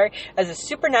Dictionary as a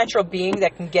supernatural being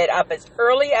that can get up as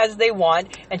early as they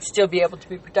want and still be able to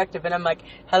be productive? And I'm like,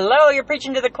 hello, you're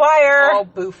preaching to the choir. Oh,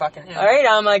 boo fucking hell. All right,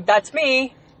 I'm like, that's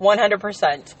me,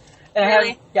 100%. And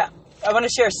really? Yeah. I want to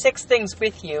share 6 things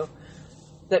with you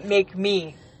that make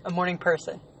me a morning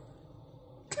person.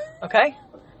 Okay?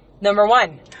 Number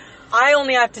 1, I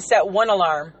only have to set 1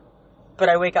 alarm, but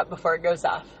I wake up before it goes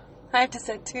off. I have to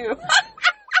set 2.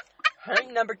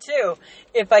 Right? Number 2,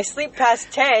 if I sleep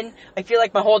past 10, I feel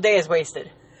like my whole day is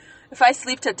wasted. If I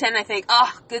sleep till 10, I think,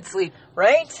 good sleep.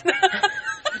 Right?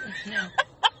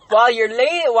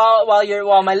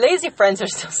 While my lazy friends are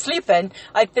still sleeping,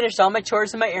 I finished all my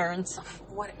chores and my errands.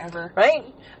 Whatever. Right?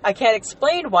 I can't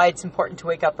explain why it's important to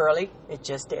wake up early. It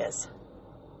just is.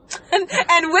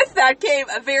 And with that came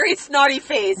a very snotty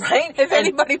face. Right? If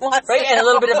anybody wants to know. And a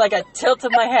little bit of like a tilt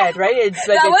of my head, right? It's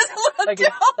like that was a little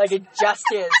tilt. Like it just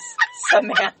is.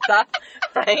 Samantha.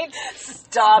 Right?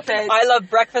 Stop it. I love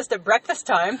breakfast at breakfast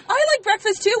time. I like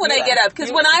breakfast too when I get up.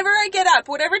 Because whenever I get up,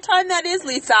 whatever time that is,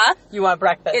 Lisa. You want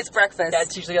breakfast. It's breakfast.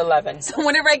 That's usually 11. So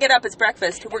whenever I get up, it's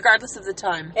breakfast, regardless of the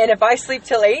time. And if I sleep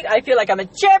till 8, I feel like I'm a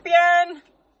champion.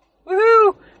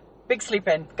 Woohoo! Big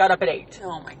sleep-in. Got up at 8.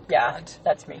 Oh my God. Yeah,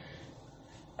 that's me.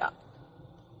 Yeah.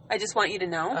 I just want you to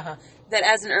know that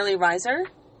as an early riser,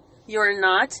 you're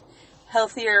not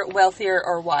healthier, wealthier,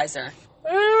 or wiser.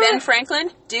 Ben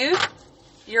Franklin, dude,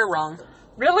 you're wrong.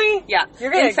 Really? Yeah.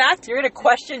 You're gonna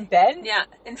question Ben? Yeah.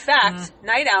 In fact,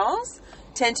 night owls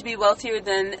tend to be wealthier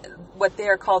than what they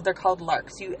are called. They're called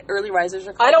larks. You early risers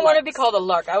are called I don't larks. want to be called a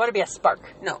lark. I want to be a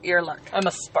spark. No, you're a lark. I'm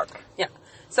a spark. Yeah.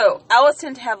 So, owls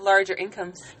tend to have larger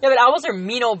incomes. Yeah, but owls are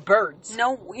mean old birds.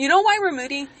 No, you know why we're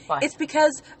moody? Why? It's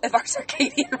because of our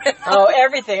circadian rhythm. Oh,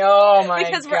 everything. Oh, my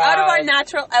Because God. we're out of our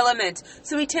natural element.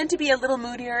 So we tend to be a little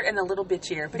moodier and a little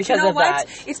bitchier. But because you know of what?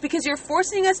 that. It's because you're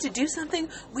forcing us to do something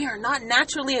we are not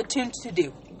naturally attuned to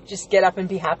do. Just get up and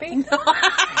be happy? No.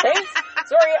 Okay?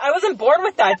 Sorry, I wasn't born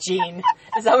with that gene.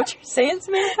 Is that what you're saying,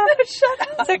 Samantha?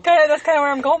 Shut up. That's kind of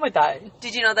where I'm going with that.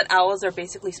 Did you know that owls are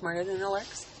basically smarter than the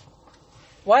larks?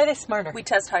 Why are they smarter? We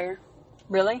test higher.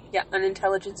 Really? Yeah, on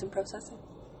intelligence and processing.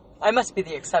 I must be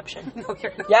the exception. No,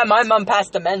 you're not. Yeah, my mom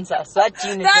passed a Mensa, so that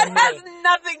gene is That in me. has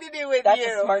nothing to do with That's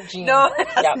you. a smart gene. No, it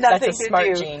has nothing that's a to smart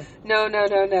do. gene. No.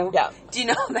 Yeah. Do you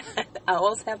know that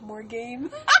owls have more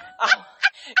game?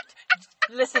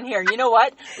 Listen here, you know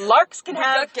what? Larks can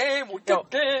have game.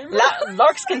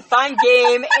 Larks can find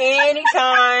game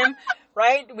anytime,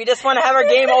 right? We just want to have our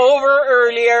game over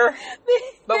earlier,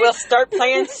 but we'll start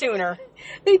playing sooner.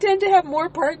 They tend to have more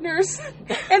partners,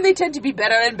 and they tend to be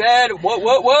better in bed. What?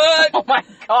 Oh my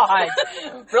God!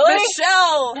 Really?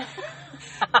 Michelle,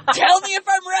 tell me if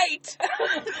I'm right.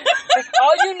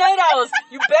 All you night owls,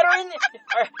 you better in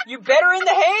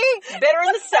the hay, better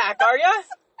in the sack, are ya?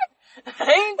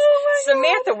 Right? Oh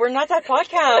Samantha, we're not that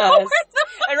podcast. No, we're not.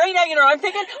 And right now,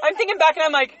 I'm thinking back, and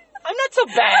I'm like, I'm not so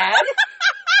bad.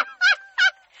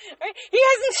 Right? He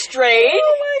hasn't strayed.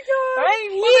 Oh my God!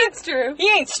 Right? That's true. He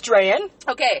ain't straying.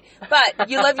 Okay, but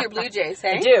you love your Blue Jays,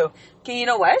 hey? I do. Okay, you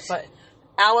know what? What?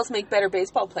 Owls make better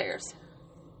baseball players.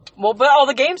 Well, but all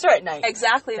the games are at night.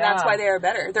 Exactly, Yeah. That's why they are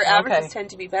better. Their averages tend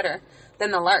to be better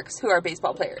than the Larks, who are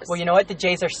baseball players. Well, you know what? The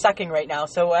Jays are sucking right now,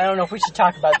 so I don't know if we should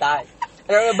talk about that.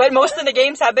 I don't know, but most of the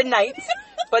games have been nights,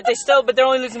 but they're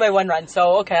only losing by 1 run,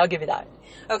 so okay, I'll give you that.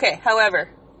 Okay, however,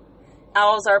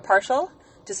 owls are partial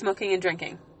to smoking and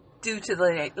drinking due to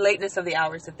the lateness of the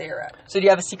hours that they are up. So do you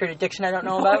have a secret addiction I don't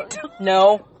know about? I don't.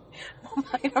 No?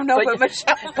 I don't know, but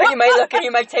Michelle... But you might look and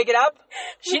you might take it up.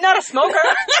 She's not a smoker.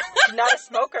 She's not a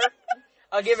smoker.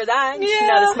 I'll give her that. Yeah. She's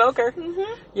not a smoker.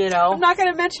 Mm-hmm. You know. I'm not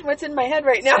going to mention what's in my head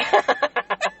right now.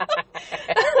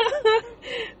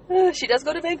 She does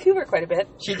go to Vancouver quite a bit.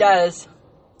 She does.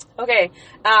 Okay,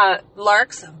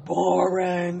 larks,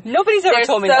 boring. Nobody's ever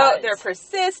told me that. They're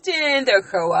persistent, they're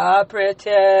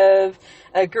cooperative,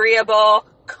 agreeable,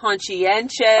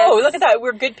 conscientious. Oh, look at that.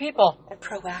 We're good people. And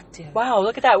proactive. Wow,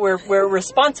 look at that. We're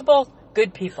responsible,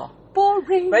 good people.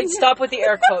 Boring. Right? Stop with the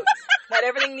air quotes. Not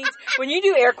everything needs... When you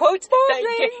do air quotes,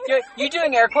 you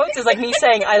doing air quotes is like me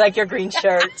saying, I like your green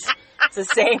shirt. It's the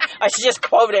same. I should just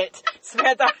quote it.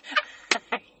 Samantha...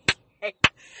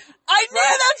 I knew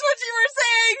that's what you were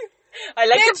saying! I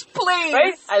like Bitch, please!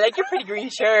 Right? I like your pretty green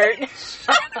shirt.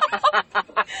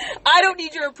 I don't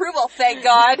need your approval, thank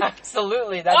God.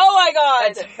 Absolutely. Oh my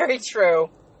God! That's very true.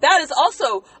 That is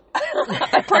also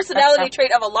a personality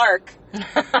trait of a lark.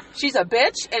 She's a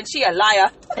bitch and she a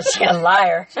liar. She a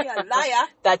liar. She a liar.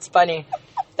 That's funny.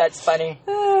 That's funny.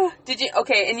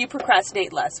 And you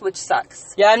procrastinate less, which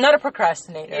sucks. Yeah, I'm not a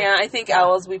procrastinator. Yeah, I think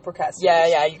owls, we procrastinate.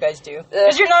 Yeah, you guys do.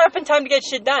 Because you're not up in time to get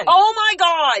shit done. Oh my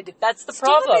God! That's the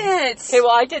Stop problem. it. Okay,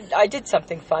 well, I did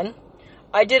something fun.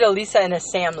 I did a Lisa and a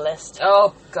Sam list.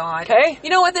 Oh God. Okay. You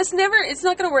know what? It's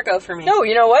not going to work out for me. No,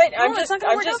 you know what? No, it's not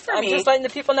gonna work out for I'm me. just letting the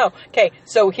people know. Okay,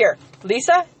 so here,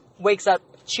 Lisa wakes up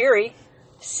cheery.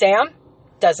 Sam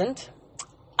doesn't.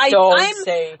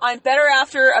 I'm better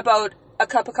after about a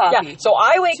cup of coffee. Yeah, so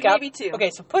I wake up. Maybe 2. Okay,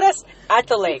 so put us at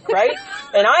the lake, right?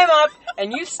 And I'm up,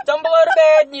 and you stumble out of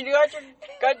bed, and you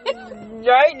got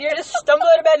your, right? You just stumble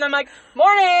out of bed, and I'm like,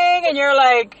 morning! And you're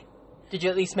like, did you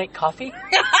at least make coffee?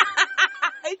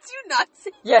 I do not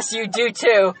say Yes, you do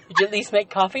too. Did you at least make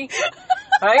coffee?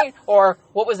 Right? Or,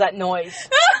 what was that noise?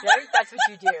 Right? That's what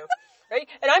you do. Right?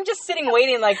 And I'm just sitting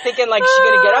waiting, like, thinking, like, she's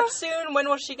going to get up soon? When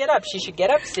will she get up? She should get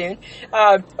up soon.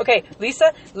 Okay,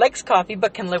 Lisa likes coffee,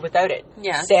 but can live without it.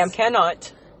 Yes. Sam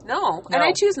cannot. No, and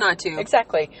I choose not to.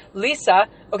 Exactly. Lisa,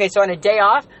 okay, so on a day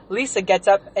off, Lisa gets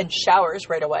up and showers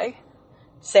right away.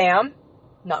 Sam,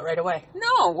 not right away.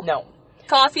 No.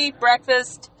 Coffee,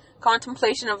 breakfast,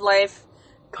 contemplation of life.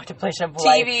 Contemplation of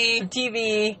life.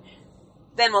 TV.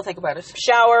 Then we'll think about it.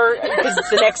 Shower, because it's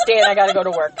the next day and I gotta go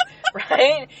to work.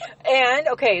 Right? And,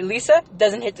 okay, Lisa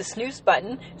doesn't hit the snooze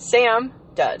button. Sam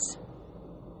does.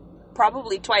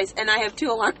 Probably twice, and I have 2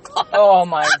 alarm clocks. Oh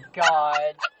my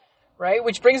God. Right?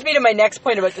 Which brings me to my next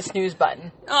point about the snooze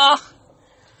button. Oh.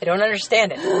 I don't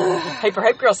understand it. Hyper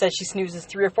Hype Girl says she snoozes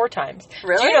 3 or 4 times.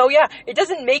 Really? Do you know, yeah. It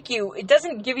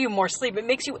doesn't give you more sleep. It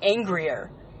makes you angrier.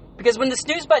 Because when the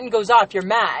snooze button goes off, you're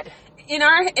mad. In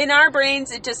our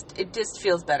brains, it just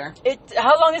feels better.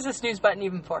 How long is the snooze button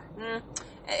even for?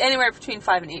 Anywhere between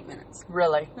 5 and 8 minutes.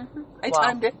 Really? Mm-hmm. I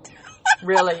timed it.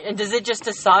 Really? And does it just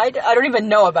decide? I don't even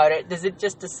know about it. Does it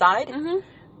just decide?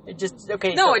 Mm-hmm. It just,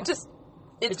 okay. No, so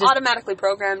it's automatically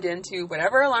programmed into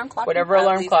whatever alarm clock. Whatever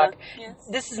alarm clock. Yes.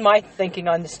 This is my thinking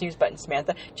on the snooze button,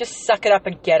 Samantha. Just suck it up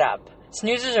and get up.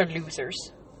 Snoozers are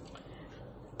losers.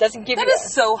 Doesn't give That you... That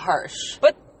is so harsh.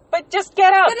 But just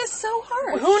get up. That is so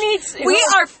harsh. We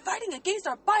are fighting against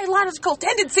our biological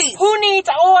tendencies. Who needs,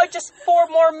 just 4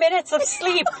 more minutes of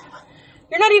sleep?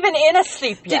 You're not even in a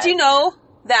sleep yet. Did you know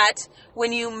that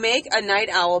when you make a night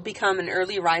owl become an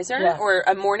early riser or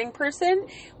a morning person,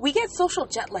 we get social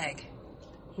jet lag?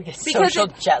 We get social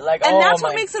jet lag. And that's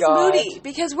what makes us moody,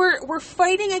 because we're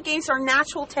fighting against our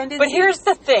natural tendencies. But here's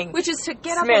the thing. Which is to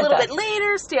get up a little bit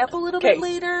later, stay up a little bit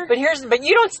later. But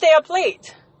you don't stay up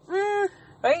late.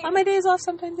 Right? On my days off,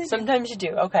 sometimes I do. Sometimes you do,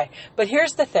 okay. But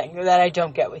here's the thing that I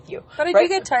don't get with you. But I do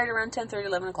get tired around 10:30,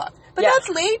 11 o'clock. But that's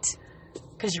late.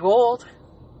 Because you're old.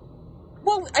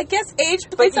 Well, I guess age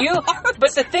plays a part.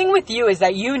 But the thing with you is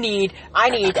that I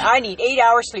need 8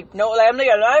 hours sleep. No,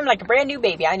 I'm like a brand new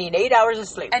baby. I need 8 hours of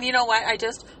sleep. And you know what? I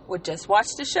just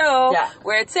watched a show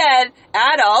where it said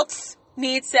adults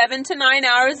need 7 to 9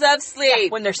 hours of sleep. Yeah,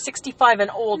 when they're 65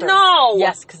 and older. No!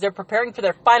 Yes, because they're preparing for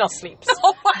their final sleeps.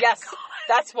 Oh my God.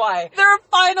 That's why. Their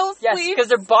final sleep? Yes, because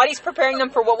their body's preparing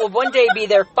them for what will one day be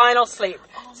their final sleep.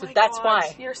 Oh so that's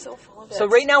why. You're so full of it. So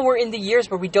right now we're in the years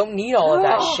where we don't need all of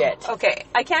that shit. Okay,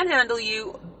 I can't handle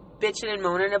you bitching and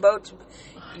moaning about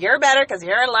you're better because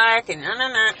you're a lark and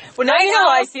nah. Well, now you know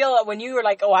how I feel when you were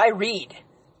like, I read.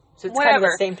 So it's kind of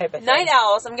the same type of thing. Night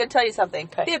owls, I'm going to tell you something.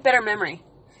 Okay. They have better memory.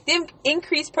 They have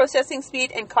increased processing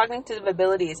speed and cognitive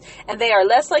abilities, and they are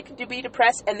less likely to be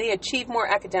depressed, and they achieve more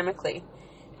academically.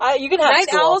 You can have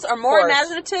Night owls are more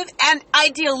imaginative and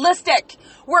idealistic.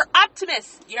 We're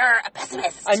optimists. You're a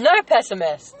pessimist. I'm not a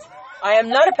pessimist. I am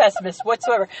not a pessimist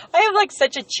whatsoever. I have like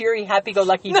such a cheery,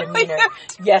 happy-go-lucky demeanor.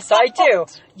 Yes, I do.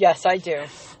 Yes, I do.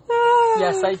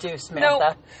 Yes, I do, Samantha.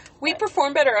 No, we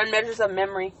perform better on measures of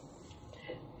memory.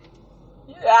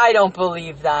 I don't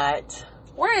believe that.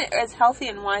 We're as healthy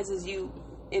and wise as you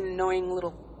annoying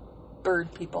little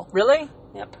bird people. Really?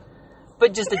 Yep.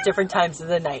 But just at different times of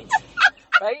the night.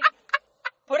 Right?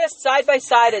 Put us side by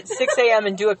side at 6 a.m.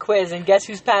 and do a quiz, and guess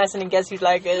who's passing and guess who's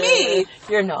like... Me?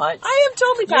 You're not. I am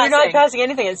totally passing. You're not passing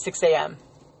anything at 6 a.m.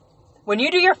 When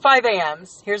you do your 5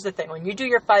 a.m.s, here's the thing. When you do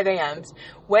your 5 a.m.s,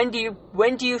 when do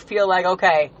you feel like,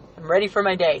 okay, I'm ready for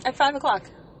my day? At 5 o'clock.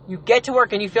 You get to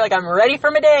work and you feel like I'm ready for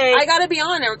my day. I gotta be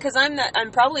on there because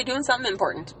I'm probably doing something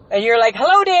important. And you're like,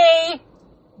 hello, day.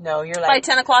 No, you're like... By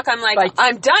 10 o'clock, I'm like,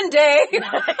 I'm done, day.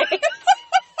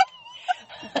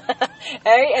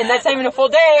 Hey, and that's not even a full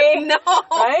day. No.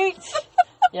 Right?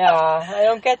 Yeah, I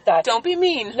don't get that. Don't be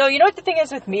mean. No, you know what the thing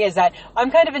is with me is that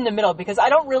I'm kind of in the middle because I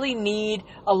don't really need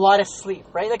a lot of sleep,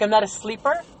 right? Like, I'm not a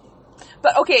sleeper.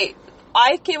 But, okay,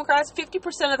 I came across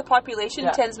 50% of the population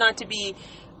tends not to be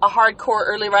a hardcore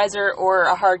early riser or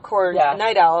a hardcore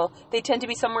night owl. They tend to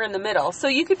be somewhere in the middle. So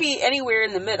you could be anywhere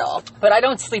in the middle. But I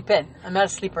don't sleep in. I'm not a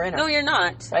sleeper inner. No, you're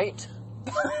not. Right?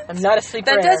 I'm not a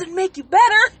sleeper That doesn't make you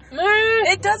better.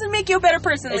 It doesn't make you a better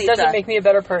person, Lisa. It doesn't make me a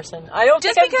better person. I don't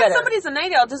Just think I'm because better. somebody's a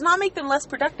night owl does not make them less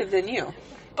productive than you.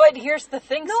 But here's the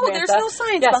thing, No, Samantha. there's no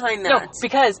science behind that. No,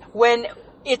 because when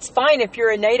it's fine if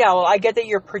you're a night owl. I get that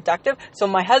you're productive. So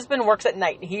my husband works at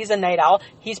night. He's a night owl.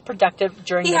 He's productive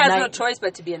during the night. He has no choice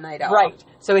but to be a night owl. Right.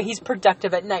 So he's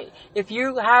productive at night. If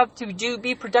you have to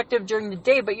be productive during the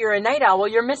day, but you're a night owl,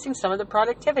 you're missing some of the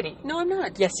productivity. No, I'm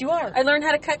not. Yes, you are. I learned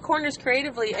how to cut corners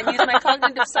creatively and use my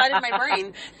cognitive side of my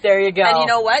brain. There you go. And you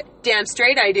know what? Damn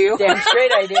straight I do. Damn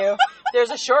straight I do. There's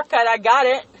a shortcut. I got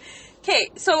it. Okay,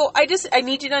 so I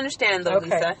need you to understand, though,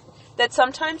 Lisa, that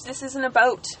sometimes this isn't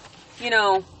about,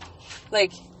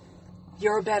 like,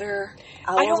 you're better,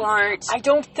 owls aren't. I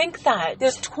don't think that.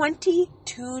 There's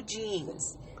 22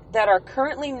 genes that are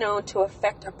currently known to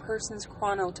affect a person's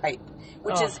chronotype,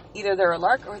 which is either they're a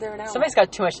lark or they're an owl. Somebody's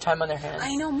got too much time on their hands.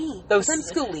 I know me. I'm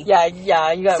schooly. Yeah, you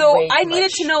got way too So I much.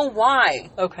 needed to know why.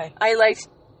 Okay. I like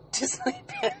to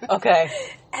sleep in. Okay.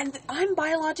 And I'm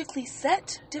biologically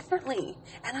set differently,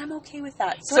 and I'm okay with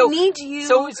that. So I need you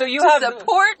to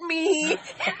support me,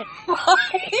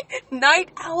 my night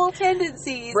owl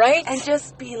tendencies, right? And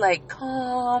just be like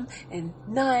calm and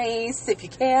nice if you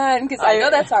can, because I know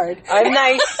that's hard. I'm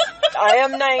nice. I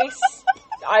am nice.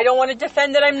 I don't want to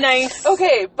defend that I'm nice.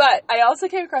 Okay, but I also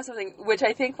came across something which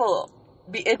I think will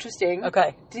be interesting.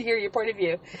 Okay. To hear your point of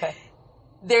view. Okay.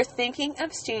 They're thinking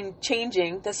of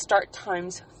changing the start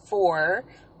times for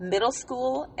middle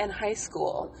school and high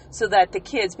school so that the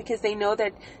kids, because they know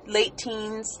that late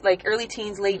teens, like early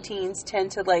teens, late teens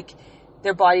tend to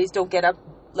their bodies don't get up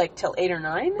till 8 or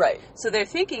 9. Right. So they're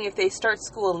thinking if they start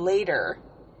school later,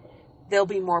 they'll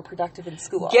be more productive in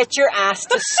school. Get your ass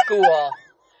to school.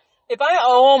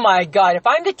 Oh my God, if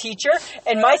I'm the teacher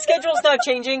and my schedule's now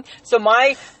changing so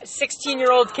my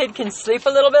 16-year-old kid can sleep a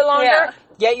little bit longer,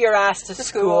 get your ass to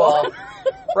school.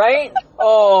 Right?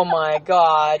 Oh my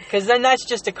God. Because then that's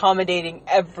just accommodating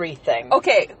everything.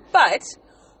 Okay, but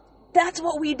that's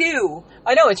what we do.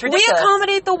 I know, it's ridiculous. We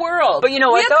accommodate the world. But you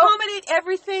know what, We accommodate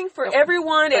everything for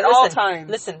everyone at all times.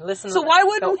 Listen. So why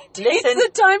wouldn't we take the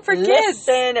time for kids?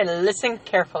 Listen and listen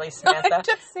carefully, Samantha. I'm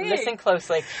just saying. Listen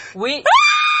closely.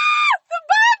 The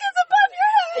bag is above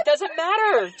your head! It doesn't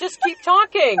matter. Just keep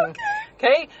talking.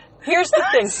 Okay? Here's the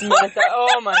thing, Samantha.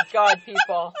 Oh my God,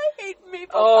 people. I hate maple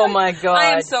pie. Oh my God.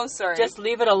 I am so sorry. Just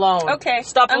leave it alone. Okay.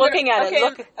 Stop looking at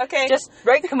it. Okay. Just,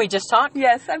 right? Can we just talk?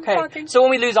 Yes, I'm talking. So when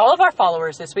we lose all of our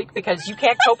followers this week because you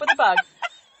can't cope with the bug,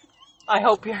 I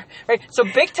hope you're, right? So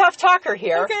big tough talker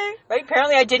here. Okay. Right?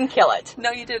 Apparently I didn't kill it.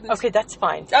 No, you didn't. Okay, that's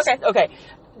fine. Okay.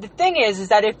 The thing is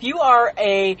that if you are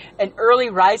an early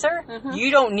riser, you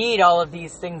don't need all of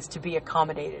these things to be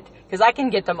accommodated. Because I can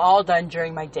get them all done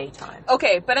during my daytime.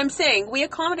 Okay, but I'm saying we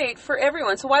accommodate for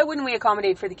everyone. So why wouldn't we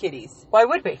accommodate for the kiddies? Why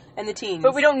would we? And the teens.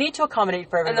 But we don't need to accommodate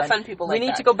for everyone. And the fun people We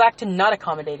need to go back to not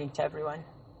accommodating to everyone.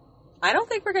 I don't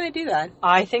think we're going to do that.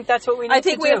 I think that's what we need to do.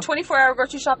 I think we have 24-hour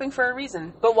grocery shopping for a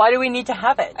reason. But why do we need to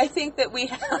have it? I think that we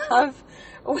have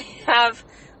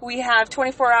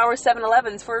 24-hour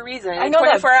 7-Elevens for a reason. I know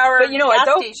 24-hour gas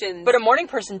stations. But a morning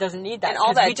person doesn't need that. And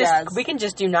all that jazz. We can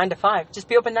just do 9 to 5. Just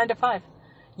be open 9 to 5.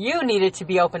 You needed to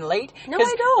be open late. No,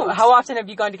 I don't. How often have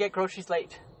you gone to get groceries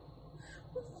late?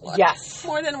 What? Yes.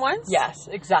 More than once? Yes,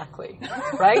 exactly.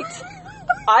 Right?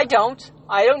 I don't.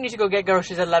 I don't need to go get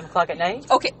groceries at 11 o'clock at night.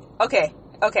 Okay.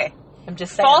 I'm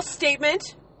just saying. False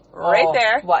statement. Right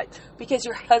there. What? Because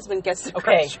your husband gets the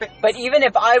groceries. But even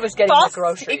if I was getting False the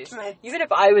groceries, statement. even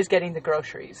if I was getting the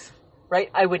groceries,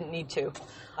 right, I wouldn't need to.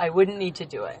 I wouldn't need to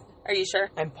do it. Are you sure?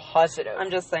 I'm positive.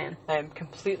 I'm just saying. I'm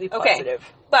completely positive.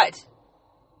 Okay. But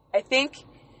I think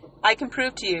I can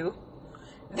prove to you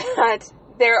that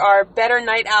there are better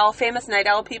famous night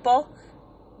owl people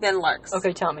than larks.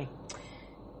 Okay, tell me.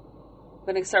 I'm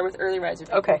going to start with early riser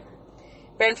people. Okay.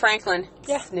 Ben Franklin.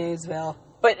 Yeah. Snoozeville.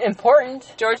 But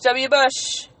important. George W.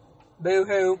 Bush.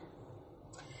 Boo-hoo.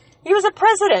 He was a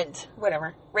president.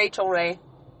 Whatever. Rachel Ray.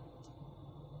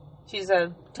 She's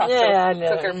a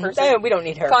cooker person. No, we don't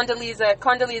need her.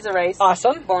 Condoleezza Rice.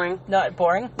 Awesome. Boring. Not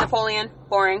boring. Napoleon.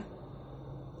 Boring.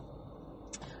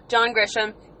 John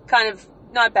Grisham. Kind of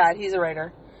not bad. He's a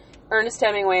writer. Ernest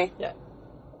Hemingway. Yeah.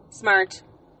 Smart.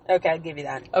 Okay, I'd give you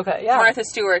that. Okay, yeah. Martha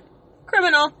Stewart.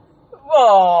 Criminal.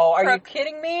 Whoa, are you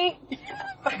kidding me?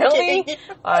 Really? Kidding.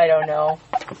 I don't know.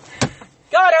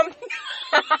 Got him.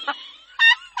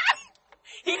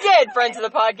 He did, friends of the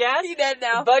podcast. He did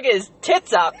now. Bug his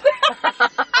tits up.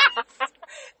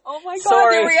 Oh my God,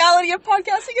 Sorry. the reality of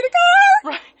podcasting in a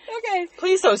car. Right. Okay.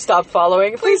 Please don't stop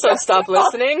following. Please don't stop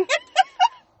listening.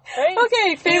 Right?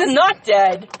 Okay, He's not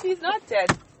dead. He's not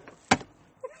dead.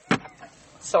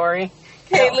 Sorry.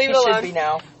 Okay, No, leave it he alone. should be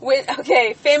now.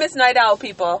 Okay, famous night owl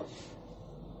people.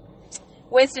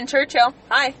 Winston Churchill.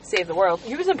 Hi, saved the world.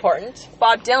 He was important.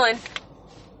 Bob Dylan.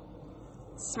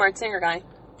 Smart singer guy.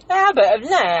 but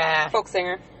nah. Folk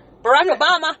singer. Barack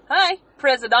Obama. Hi.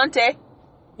 Presidente.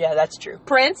 Yeah, that's true.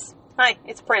 Prince. Hi,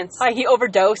 it's Prince. Hi, he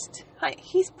overdosed. Hi,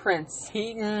 he's Prince.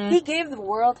 He gave the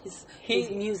world his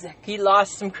music. He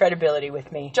lost some credibility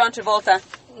with me. John Travolta.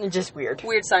 Just weird.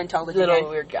 Weird Scientology Little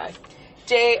weird guy.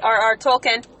 J.R.R.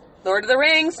 Tolkien. Lord of the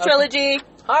Rings trilogy.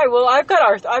 Hi, well, I've got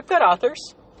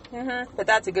authors. Mm-hmm. But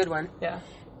that's a good one. Yeah.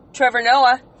 Trevor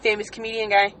Noah, famous comedian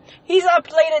guy. He's up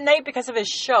late at night because of his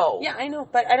show. Yeah, I know,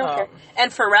 but I don't care.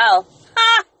 And Pharrell.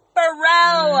 Ha!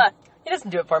 Pharrell! He doesn't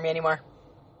do it for me anymore.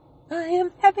 I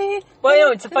am happy. Well, you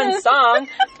know, it's a fun song,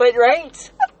 but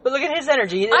right? But look at his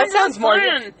energy.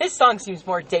 His song seems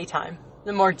more daytime.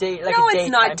 No, it's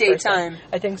not daytime. Person.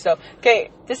 I think so.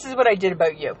 Okay, this is what I did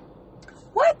about you.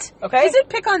 What? Okay. Is it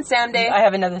pick on Sam Day? I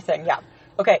have another thing, yeah.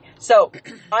 Okay, so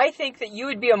I think that you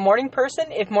would be a morning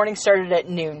person if morning started at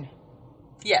noon.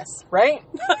 Yes. Right?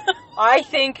 I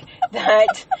think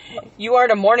that you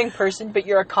aren't a morning person, but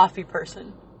you're a coffee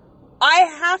person. I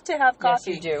have to have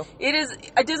coffee. Yes, you do.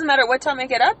 It doesn't matter what time I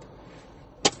get up.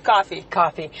 Coffee.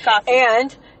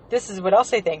 And this is what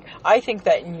else I think. I think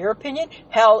that, in your opinion,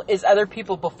 hell is other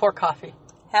people before coffee.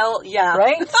 Hell yeah.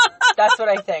 Right? That's what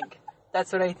I think.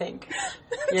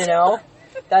 You know?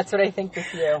 That's what I think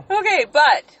with you. Okay,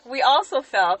 but we also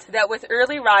felt that with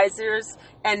early risers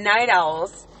and night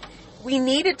owls, we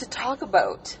needed to talk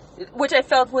about, which I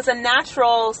felt was a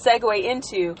natural segue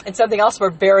into. And something else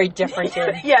we're very different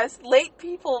in. Yes, late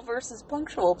people versus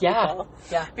punctual people.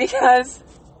 Yeah. Because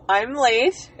I'm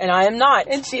late. And I am not.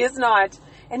 And she is not.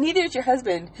 And neither is your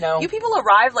husband. No. You people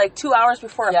arrive like 2 hours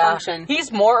before a function.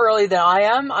 He's more early than I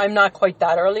am. I'm not quite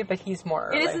that early, but he's more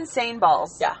early. It is insane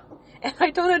balls. Yeah. And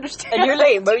I don't understand. And you're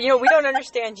late, but, you know, we don't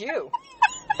understand you.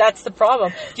 That's the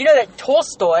problem. Do you know that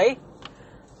Tolstoy...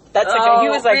 he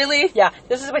was like, really? Yeah,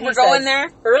 this is what he says. We're going there?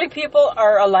 Early people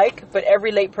are alike, but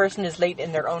every late person is late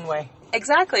in their own way.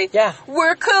 Exactly. Yeah.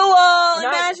 We're cool,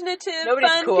 imaginative,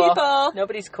 fun people.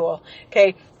 Nobody's cool.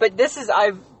 Okay, but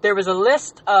there was a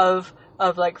list of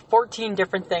like 14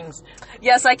 different things.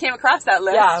 Yes, I came across that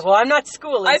list. Yeah, well, I'm not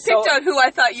schooling. I picked out who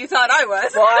I thought you thought I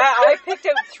was. Well, I picked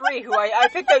out I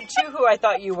picked out 2 who I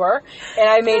thought you were, and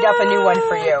I made up a new one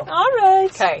for you. All right.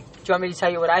 Okay, do you want me to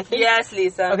tell you what I think? Yes,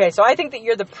 Lisa. Okay, so I think that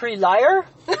you're the pre-liar.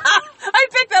 I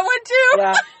picked that one too.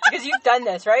 Yeah, because you've done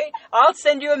this, right? I'll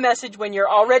send you a message when you're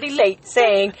already late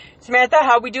saying, Samantha,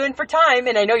 how we doing for time?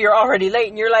 And I know you're already late,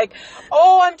 and you're like,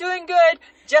 oh, I'm doing good.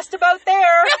 Just about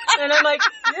there. And I'm like,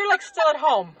 you're like still at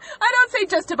home. I don't say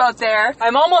just about there.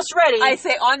 I'm almost ready. I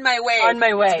say on my way. On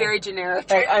my way. It's very generic.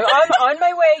 Right, I'm on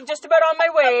my way, just about on my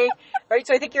way. Right,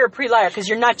 so I think you're a pre-liar because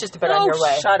you're not just about on your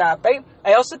way. Shut up. Right?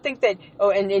 I also think that,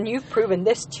 and you've proven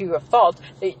this to a fault,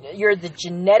 that you're the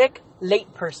genetic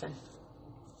late person.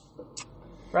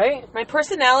 Right? My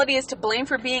personality is to blame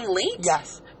for being late?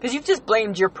 Yes. Because you've just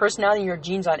blamed your personality and your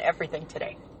genes on everything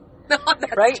today. No,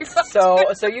 that's right?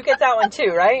 true. So you get that one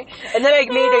too, right? And then I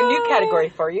made a new category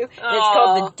for you. And it's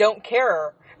called the don't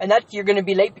care. And that's you're going to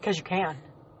be late because you can.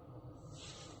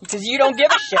 Because you don't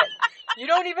give a shit. You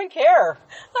don't even care.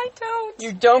 I don't.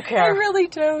 You don't care. I really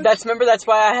don't. That's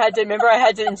why I had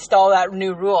to install that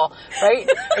new rule, right?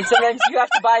 And sometimes you have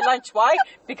to buy lunch. Why?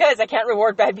 Because I can't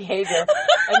reward bad behavior.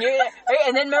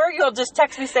 And then remember, you'll just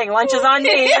text me saying lunch is on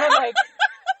me. And I'm like,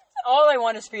 all I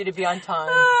want is for you to be on time.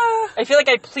 I feel like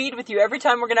I plead with you every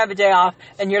time we're going to have a day off.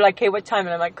 And you're like, hey, what time?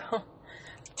 And I'm like,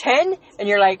 10? And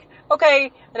you're like,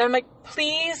 okay. And I'm like,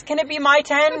 please, can it be my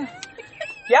 10?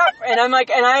 Yeah. And I'm like,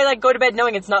 and I go to bed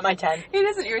knowing it's not my 10. It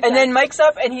isn't your 10. And then Mike's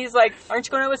up and he's like, aren't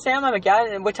you going out with Sam? I'm like, yeah.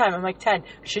 And what time? I'm like, 10.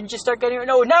 Shouldn't you start getting,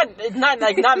 no, not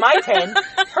my 10,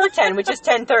 her 10, which is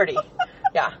 10:30.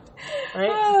 Yeah.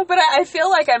 Right? But I feel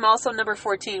like I'm also number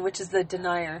 14, which is the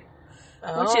denier.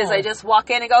 Which is, I just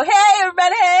walk in and go, hey,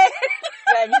 everybody!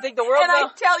 Yeah, and you think the world and I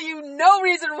tell you no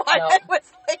reason why I was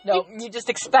late. No, you just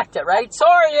expect it, right?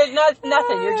 Sorry, it's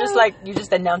nothing. You're just you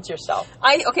just announce yourself.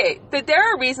 But there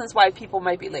are reasons why people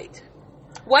might be late.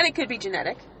 One, it could be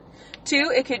genetic.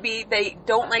 2, it could be they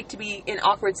don't like to be in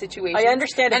awkward situations. I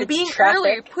understand. And being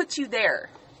early puts you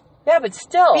there. Yeah, but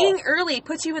still. Being early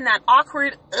puts you in that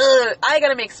awkward, I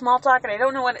gotta make small talk and I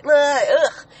don't know what,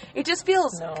 It just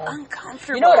feels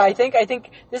uncomfortable. You know what I think? I think,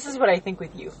 this is what I think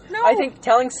with you. No. I think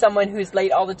telling someone who's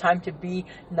late all the time to be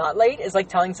not late is like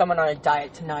telling someone on a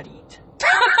diet to not eat.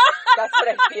 That's what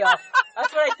I feel.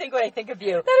 That's what I think when I think of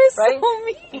you. That is right? so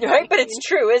mean. Right? But it's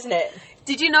true, isn't it?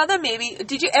 Did you know that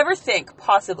did you ever think,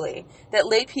 possibly, that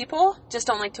late people just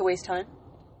don't like to waste time?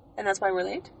 And that's why we're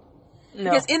late? No.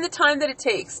 Because in the time that it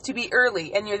takes to be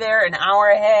early, and you're there an hour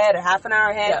ahead or half an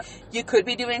hour ahead, you could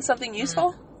be doing something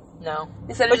useful. No.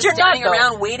 Instead of just standing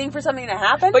around waiting for something to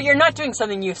happen. But you're not doing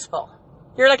something useful.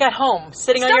 You're like at home,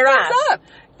 sitting on your ass. Stuff comes up.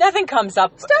 Nothing comes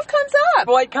up. Stuff comes up.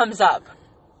 What comes up?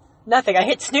 Nothing. I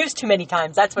hit snooze too many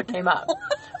times. That's what came up.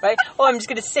 Right? Oh, I'm just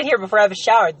going to sit here before I have a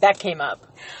shower. That came up.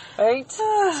 Right?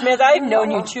 Samantha, I've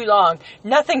known you too long.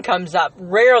 Nothing comes up.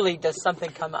 Rarely does something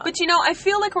come up. But you know, I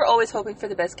feel like we're always hoping for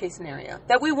the best case scenario.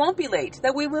 That we won't be late.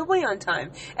 That we will be on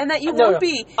time. And that you won't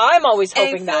be I'm always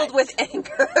hoping filled with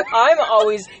anger.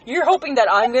 You're hoping that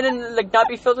I'm going to like not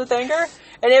be filled with anger?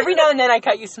 And every now and then I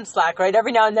cut you some slack, right?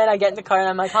 Every now and then I get in the car and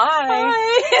I'm like, hi.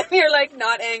 And you're like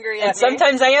not angry at And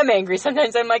sometimes I am angry.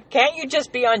 Sometimes I'm like, can't you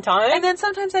just be on time? And then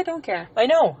sometimes I don't care. I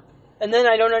know. And then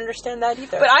I don't understand that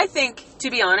either. But I think,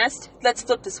 to be honest, let's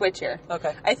flip the switch here.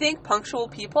 Okay. I think punctual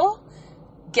people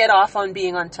get off on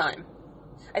being on time.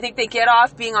 I think they get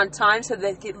off being on time so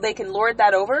that they can lord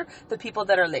that over the people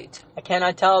that are late. I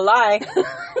cannot tell a lie.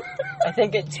 I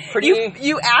think it's pretty...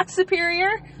 You act superior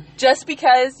just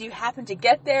because you happen to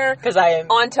get there because I am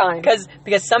on time.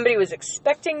 Because somebody was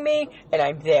expecting me and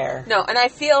I'm there. No, and I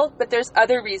feel, but there's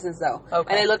other reasons though.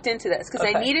 Okay. And I looked into this because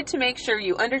I needed to make sure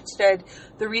you understood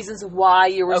the reasons why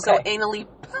you were so anally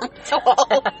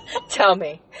punctual. Tell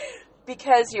me.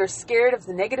 Because you're scared of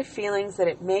the negative feelings that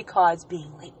it may cause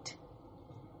being late.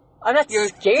 I'm not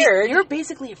scared. You're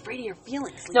basically afraid of your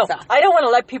feelings, Lisa. No, I don't want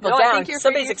to let people down. I think you're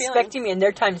Somebody's expecting me and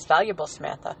their time's valuable,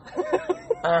 Samantha.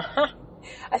 Uh-huh.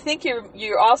 I think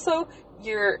you're also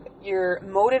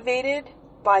motivated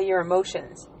by your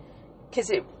emotions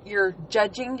because you're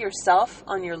judging yourself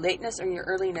on your lateness or your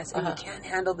earliness, and you can't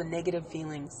handle the negative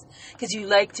feelings because you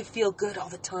like to feel good all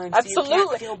the time. So Absolutely, you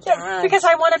can't feel bad. Yeah, because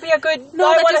I want to be a good.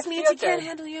 No, that just means you can't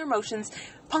handle your emotions.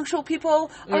 Punctual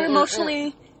people are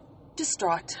emotionally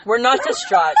distraught. We're not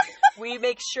distraught. We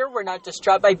make sure we're not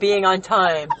distraught by being on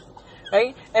time,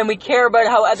 right? And we care about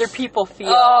how other people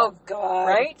feel. Oh God,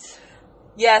 right?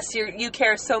 Yes, you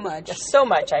care so much. Yes, so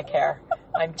much I care.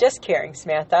 I'm just caring,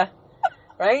 Samantha.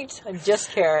 Right? I'm just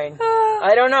caring.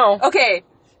 I don't know. Okay,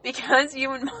 because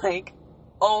you and Mike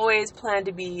always plan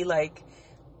to be like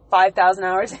 5,000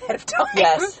 hours ahead of time.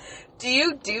 Yes. Do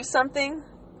you do something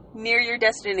near your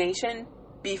destination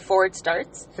before it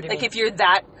starts? What do you mean? If you're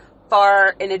that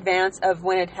far in advance of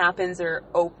when it happens or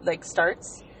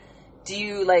starts, do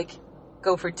you like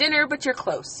go for dinner but you're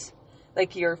close?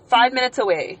 Like you're 5 minutes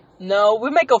away. No, we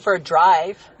might go for a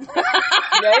drive.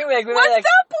 Right? What's that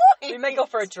point? We might go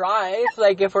for a drive.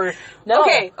 Like if we're... No.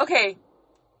 Okay.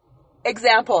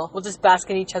 Example. We'll just bask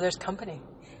in each other's company.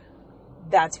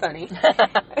 That's funny.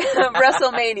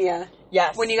 WrestleMania.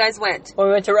 Yes. When you guys went. When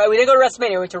we didn't go to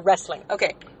WrestleMania, we went to wrestling.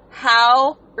 Okay.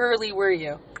 How early were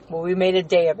you? Well, we made a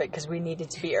day of it because we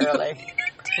needed to be early.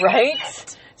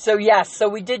 Right? So yes, so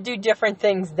we did do different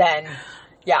things then.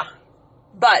 Yeah.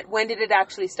 But when did it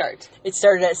actually start? It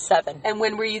started at 7. And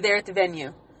when were you there at the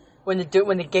venue? When the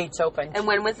gates opened. And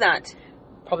when was that?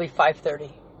 Probably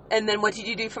 5:30. And then what did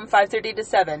you do from 5:30 to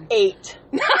 7? 8.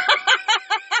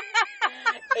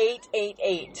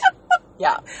 8.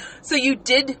 Yeah. So you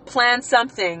did plan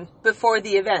something before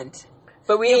the event.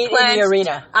 But we ate in the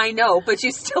arena. I know, but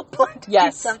you still planned to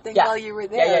do something while you were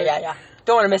there. Yeah.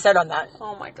 Don't want to miss out on that.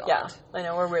 Oh my God. Yeah, I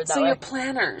know, we're weird that way. So you're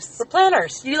planners. We're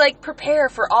planners. You prepare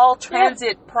for all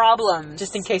transit problems.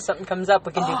 Just in case something comes up,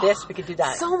 we can do this, we can do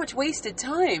that. So much wasted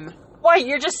time. Why?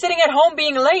 You're just sitting at home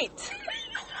being late.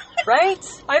 Right?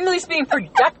 I'm at least being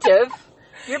productive.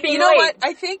 You're being late. You know what?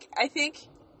 I think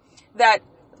that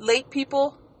late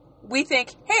people, we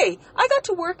think, hey, I got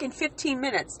to work in 15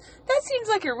 minutes. That seems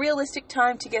like a realistic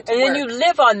time to get to work. And then you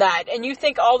live on that, and you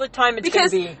think all the time it's going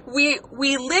to be... Because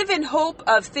we live in hope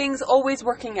of things always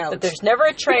working out. But there's never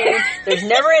a train, there's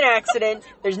never an accident,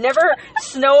 there's never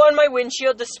snow on my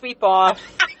windshield to sweep off,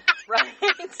 right?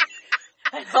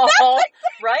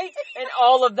 And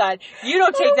all of that. You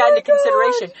don't take that into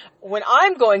consideration. When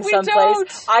I'm going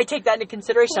someplace, I take that into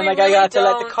consideration. I'm like, I have to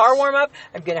let the car warm up.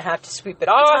 I'm going to have to sweep it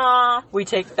off.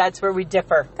 That's where we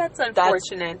differ. That's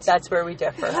unfortunate. That's where we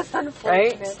differ. That's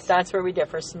unfortunate. Right? That's where we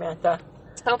differ, Samantha.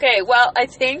 Okay, well, I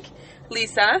think,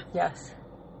 Lisa. Yes.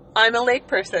 I'm a late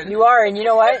person. You are, and you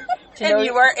know what? And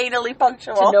you are anally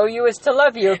punctual. To know you is to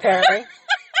love you, apparently.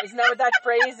 Isn't that what that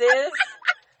phrase is?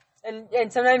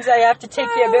 And sometimes I have to take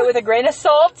you a bit with a grain of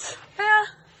salt. Yeah.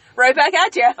 Right back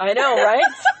at you. I know, right?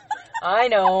 I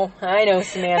know,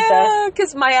 Samantha.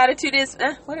 Because my attitude is,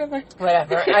 whatever.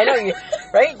 I know you,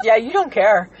 right? Yeah, you don't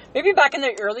care. Maybe back in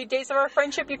the early days of our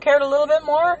friendship, you cared a little bit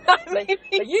more. But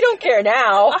you don't care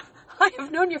now. I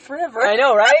have known you forever. I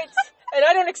know, right? And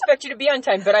I don't expect you to be on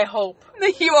time, but I hope.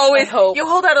 You always hope. You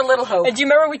hold out a little hope. And do you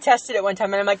remember we tested it one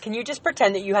time, and I'm like, can you just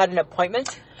pretend that you had an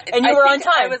appointment? And you were on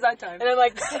time. I was on time. And I'm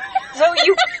like, so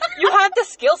you have the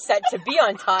skill set to be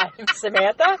on time,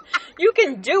 Samantha. You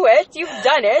can do it. You've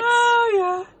done it. Oh,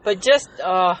 yeah. But just,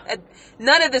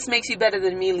 none of this makes you better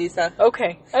than me, Lisa.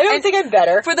 Okay. I don't think I'm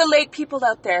better. For the late people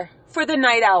out there, for the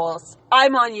night owls,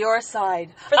 I'm on your side.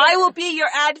 I will be your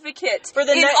advocate for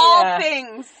the all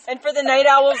things. And for the night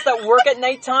owls that work at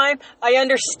nighttime, I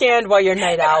understand why you're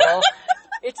night owl.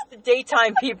 It's the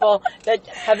daytime people that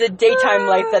have the daytime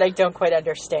life that I don't quite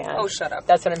understand. Oh, shut up.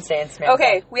 That's what I'm saying, Samantha.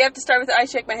 Okay, we have to start with the I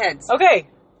Shake My Heads. Okay.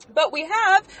 But we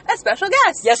have a special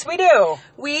guest. Yes, we do.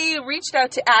 We reached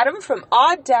out to Adam from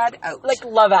Odd Dad Out. Like,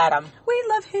 love Adam. We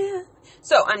love him.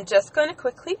 So, I'm just going to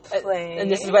quickly play.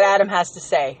 And this is what Adam has to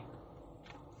say.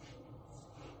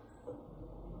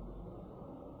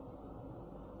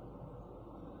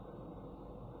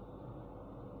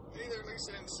 Hey there,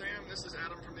 Lisa and Sam. This is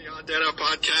Adam from the Odd Dad Out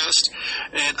podcast.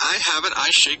 And I have an I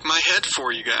Shake My Head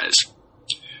for you guys.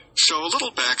 So, a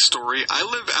little backstory. I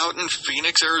live out in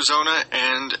Phoenix, Arizona,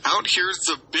 and out here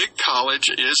the big college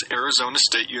is Arizona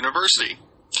State University.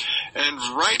 And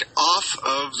right off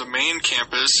of the main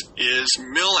campus is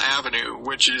Mill Avenue,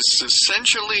 which is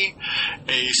essentially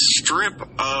a strip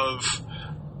of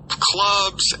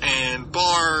clubs and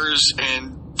bars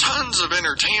and tons of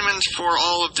entertainment for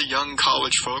all of the young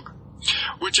college folk,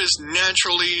 which is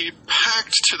naturally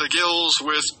packed to the gills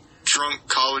with drunk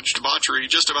college debauchery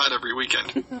just about every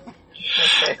weekend.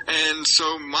 And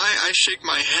so my I Shake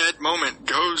My Head moment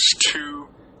goes to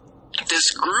this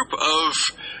group of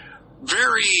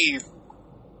very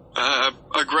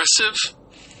aggressive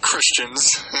Christians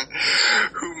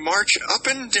who march up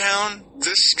and down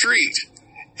the street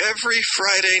every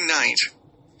Friday night,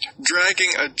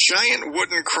 dragging a giant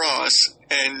wooden cross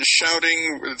and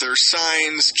shouting with their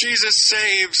signs, "Jesus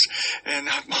saves," and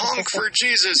 "honk for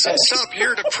Jesus," and "stop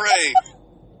here to pray."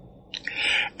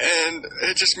 And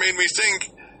it just made me think,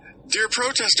 dear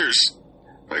protesters,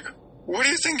 like, what do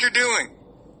you think you're doing?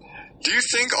 Do you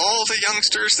think all the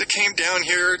youngsters that came down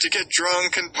here to get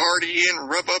drunk and party and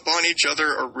rub up on each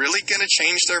other are really going to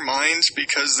change their minds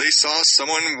because they saw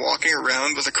someone walking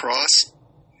around with a cross?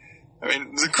 I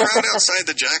mean, the crowd outside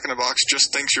the Jack in the Box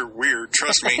just thinks you're weird,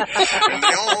 trust me. And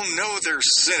they all know they're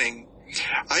sinning.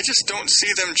 I just don't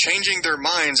see them changing their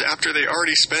minds after they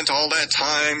already spent all that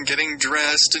time getting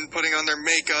dressed and putting on their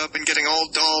makeup and getting all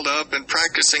dolled up and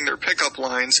practicing their pickup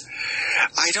lines.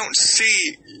 I don't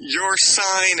see your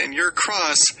sign and your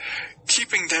cross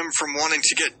keeping them from wanting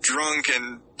to get drunk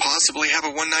and possibly have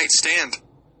a one-night stand.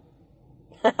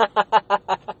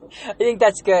 I think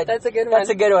that's good. That's a good one. That's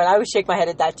a good one. I would shake my head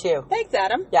at that too. Thanks,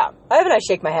 Adam. Yeah, I have an I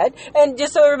Shake My Head. And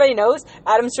just so everybody knows,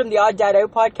 Adam's from the Odd Dad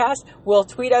Out podcast. We'll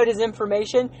tweet out his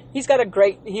information. He's on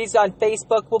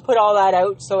Facebook. We'll put all that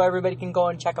out so everybody can go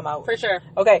and check him out. For sure.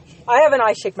 Okay, I have an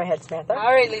I Shake My Head, Samantha.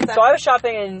 All right, Lisa. So I was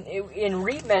shopping in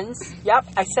Reitman's. Yep,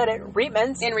 I said it.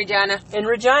 Reitman's. In Regina. In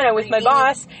Regina with my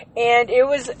boss. And it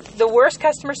was the worst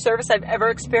customer service I've ever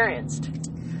experienced.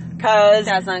 Cause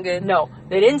that's not good. No,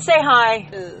 they didn't say hi.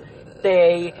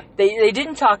 They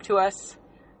didn't talk to us.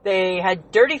 They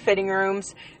had dirty fitting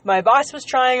rooms. My boss was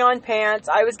trying on pants.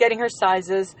 I was getting her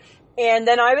sizes, and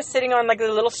then I was sitting on like a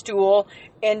little stool.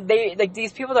 And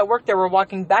these people that worked there were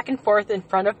walking back and forth in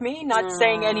front of me, not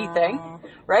saying anything,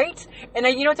 right? And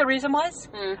you know what the reason was?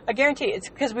 I guarantee it's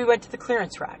because we went to the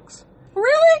clearance racks.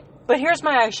 Really? But here's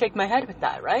my I Shake My Head with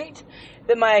that, right?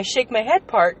 That my I Shake My Head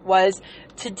part was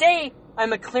today.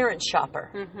 I'm a clearance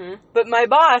shopper. Mm-hmm. But my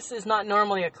boss is not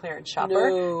normally a clearance shopper.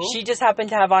 No. She just happened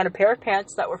to have on a pair of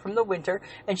pants that were from the winter,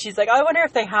 and she's like, I wonder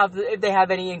if they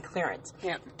have any in clearance.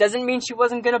 Yeah. Doesn't mean she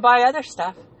wasn't going to buy other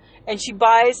stuff. And she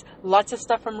buys lots of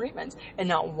stuff from Reitman's, and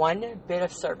not one bit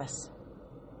of service.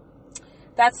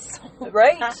 That's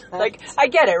right. Like I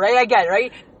get it,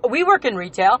 right? We work in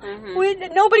retail.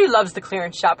 Mm-hmm. Nobody loves the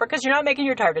clearance shopper because you're not making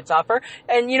your targets off her,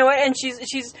 and you know what? And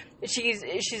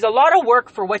she's a lot of work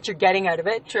for what you're getting out of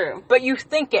it. True. But you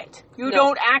think it. You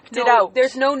don't act it out.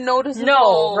 There's no noticeable.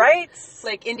 No, right?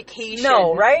 Like indication.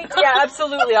 No, right? Yeah,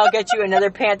 absolutely. I'll get you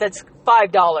another pant that's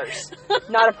 $5.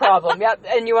 Not a problem. Yep.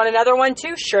 And you want another one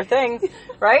too? Sure thing.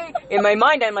 Right? In my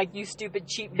mind, I'm like, you stupid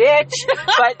cheap bitch.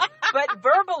 But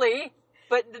verbally.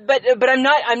 But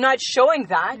I'm not showing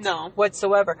that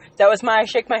whatsoever. That was my I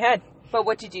Shake My Head. But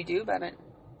what did you do about it?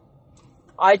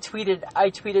 I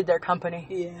tweeted their company.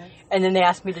 Yeah. And then they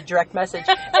asked me to direct message.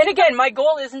 And again, my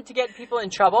goal isn't to get people in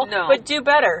trouble, but do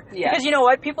better. Yeah. Because you know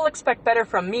what? People expect better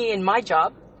from me in my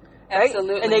job. Right?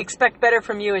 Absolutely. And they expect better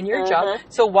from you in your job.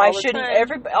 So why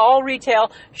shouldn't all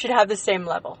retail should have the same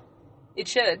level? It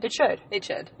should. It should. It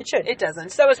should. It should. It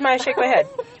doesn't. So that was my I Shake My Head.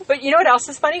 But you know what else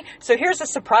is funny? So here's a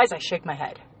surprise I Shake My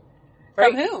Head.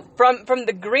 Right? From who? From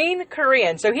the Green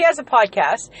Korean. So he has a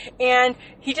podcast, and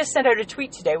he just sent out a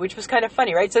tweet today, which was kind of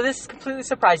funny, right? So this is completely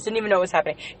surprised. Didn't even know what was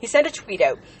happening. He sent a tweet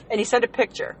out, and he sent a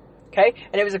picture. Okay,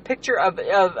 and it was a picture of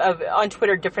on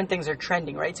Twitter, different things are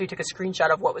trending, right? So he took a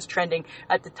screenshot of what was trending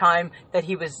at the time that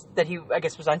he I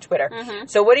guess was on Twitter. Mm-hmm.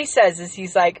 So what he says is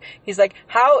he's like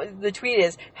how the tweet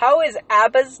is, how is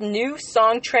ABBA's new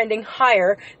song trending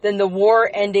higher than the war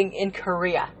ending in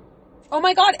Korea? Oh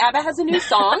my God, ABBA has a new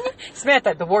song?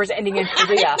 Samantha, the war's ending in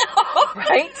Korea,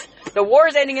 right? The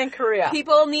war's ending in Korea.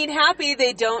 People need happy.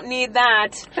 They don't need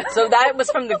that. So that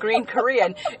was from the Green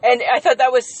Korean. And I thought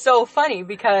that was so funny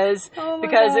because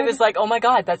it was like, oh my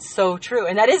God, that's so true.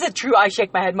 And that is a true I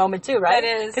shake my head moment too, right?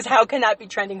 That is. Because how can that be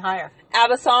trending higher?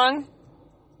 ABBA song,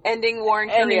 ending war in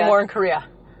Korea. Ending war in Korea.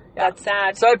 Yeah. That's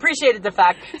sad. So I appreciated the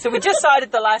fact. So we just saw it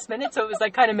at the last minute, so it was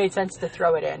like kind of made sense to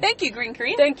throw it in. Thank you, Green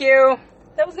Korean. Thank you.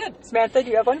 That was good. Samantha, do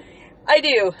you have one? I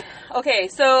do. Okay,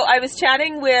 so I was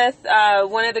chatting with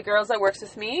one of the girls that works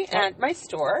with me at my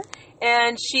store,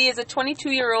 and she is a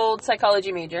 22-year-old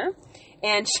psychology major,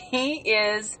 and she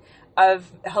is a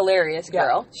hilarious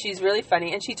girl. Yeah. She's really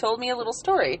funny, and she told me a little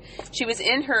story. She was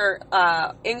in her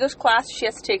English class she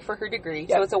has to take for her degree,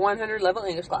 so it's a 100-level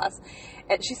English class,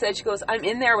 and she said, I'm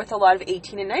in there with a lot of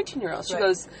 18 and 19-year-olds. She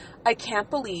goes, I can't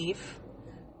believe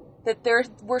that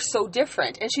we're so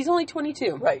different. And she's only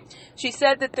 22. Right. She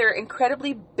said that they're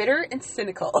incredibly bitter and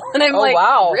cynical. And I'm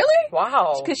wow. Really?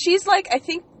 Wow. Because she's like, I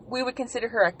think we would consider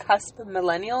her a cusp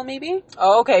millennial, maybe.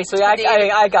 Oh, okay. So I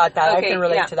got that. Okay, I can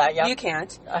relate to that, yeah. You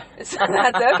can't. So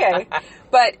that's okay.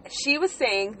 But she was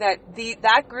saying that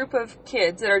that group of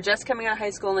kids that are just coming out of high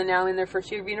school and now in their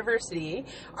first year of university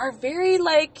are very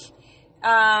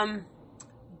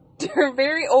they're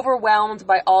very overwhelmed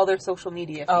by all their social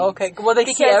media feeds. Oh, okay. Well, they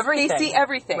see everything. They see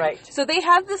everything. Right. So they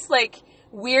have this,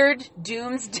 weird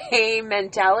doomsday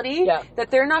mentality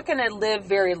that they're not going to live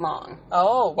very long.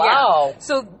 Oh, wow. Yeah.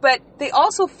 So, but they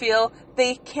also feel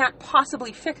they can't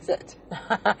possibly fix it.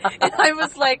 And I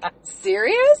was like,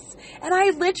 serious? And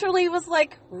I literally was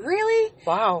like, really?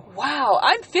 Wow. Wow.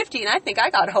 I'm 50 and I think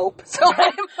I got hope. So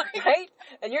I'm like, right?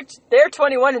 And they're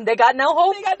 21 and they got no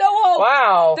hope? They got no hope.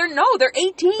 Wow. They're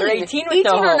 18. They're 18 with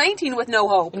no hope. 18 or 19 with no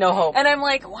hope. No hope. And I'm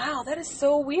like, wow, that is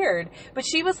so weird. But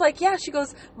she was like, yeah, she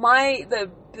goes, the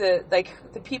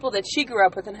people that she grew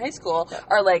up with in high school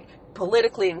are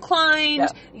politically inclined,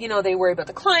 they worry about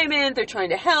the climate, they're trying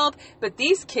to help, but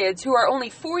these kids who are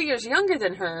only 4 years younger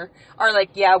than her are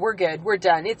like, yeah, we're good, we're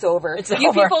done, it's over.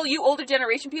 You older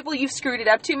generation people, you've screwed it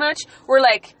up too much. We're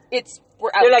out.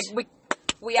 They're like,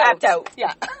 we tapped out.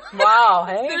 Yeah. Wow,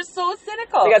 hey? They're so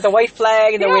cynical. They got the white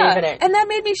flag and they're waving it. And that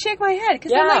made me shake my head.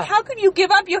 Because I'm like, how can you give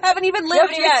up? You haven't even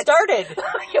lived yet. You haven't even started.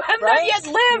 You have not yet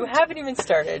lived. You haven't even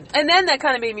started. And then that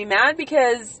kind of made me mad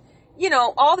because,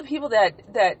 all the people that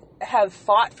have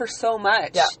fought for so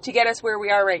much to get us where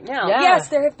we are right now. Yeah. Yes,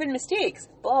 there have been mistakes.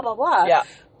 Blah, blah, blah. Yeah.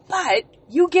 But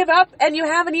you give up and you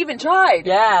haven't even tried.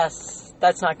 Yes.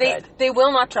 That's not good. They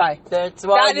will not try. That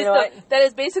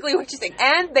is basically what you're saying.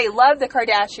 And they love the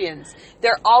Kardashians.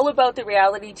 They're all about the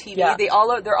reality TV. Yeah.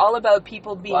 They're all about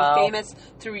people being famous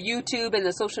through YouTube and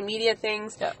the social media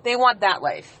things. Yeah. They want that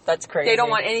life. That's crazy. They don't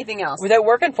want anything else. Without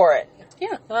working for it.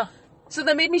 Yeah. So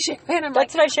that made me shake my head.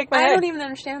 That's when I shake my head. I don't even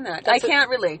understand that. I can't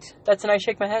relate. That's when I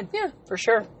shake my head. Yeah. For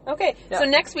sure. Okay. Yeah. So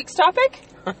next week's topic,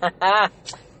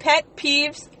 pet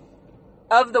peeves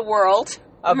of the world.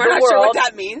 We're not sure what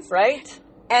that means. Right?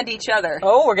 And each other.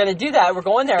 Oh, we're going to do that. We're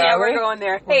going there, Yeah, aren't we? We're going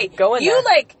there. We're going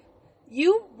there.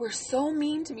 You were so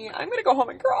mean to me. I'm going to go home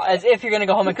and cry. As if you're going to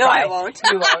go home and cry. No, I won't.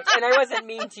 You won't. And I wasn't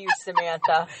mean to you,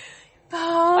 Samantha.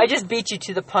 I just beat you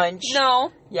to the punch.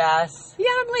 No. Yes. Yeah,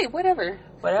 I'm late. Whatever.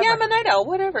 Yeah, I'm a night owl.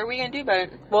 Whatever. What are you going to do about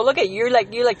it? Well, look at you. You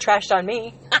trashed on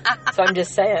me. So I'm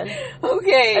just saying.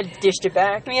 Okay. I dished it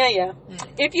back. Yeah.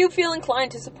 If you feel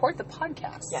inclined to support the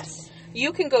podcast. Yes.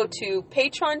 You can go to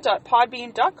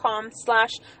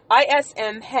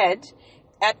patreon.podbean.com/ismhead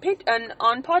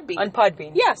on Podbean. On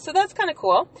Podbean. Yeah, so that's kind of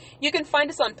cool. You can find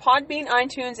us on Podbean,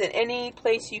 iTunes, and any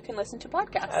place you can listen to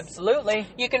podcasts. Absolutely.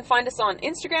 You can find us on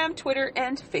Instagram, Twitter,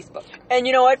 and Facebook. And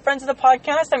you know what, friends of the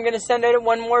podcast? I'm going to send out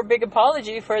one more big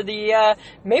apology for the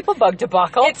maple bug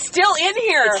debacle. It's still in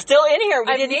here. It's still in here.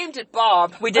 I named it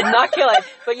Bob. We did not kill it.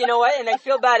 But you know what? And I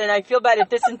feel bad. And I feel bad if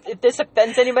this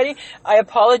offends anybody. I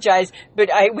apologize. But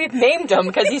we've named him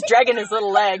because he's dragging his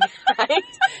little leg. Right?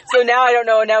 So now I don't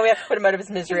know. Now we have to put him out of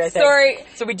his misery, I think. Sorry.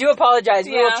 So we do apologize.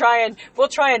 Yeah. We'll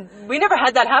try and we never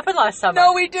had that happen last summer.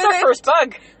 No, we didn't. It's our first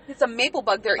bug. It's a maple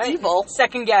bug. They're evil.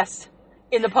 Second guest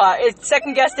in the pot. It's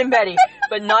second guest in Betty,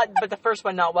 but the first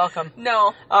one not welcome.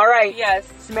 No. All right. Yes.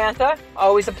 Samantha,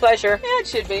 always a pleasure. Yeah, it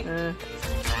should be.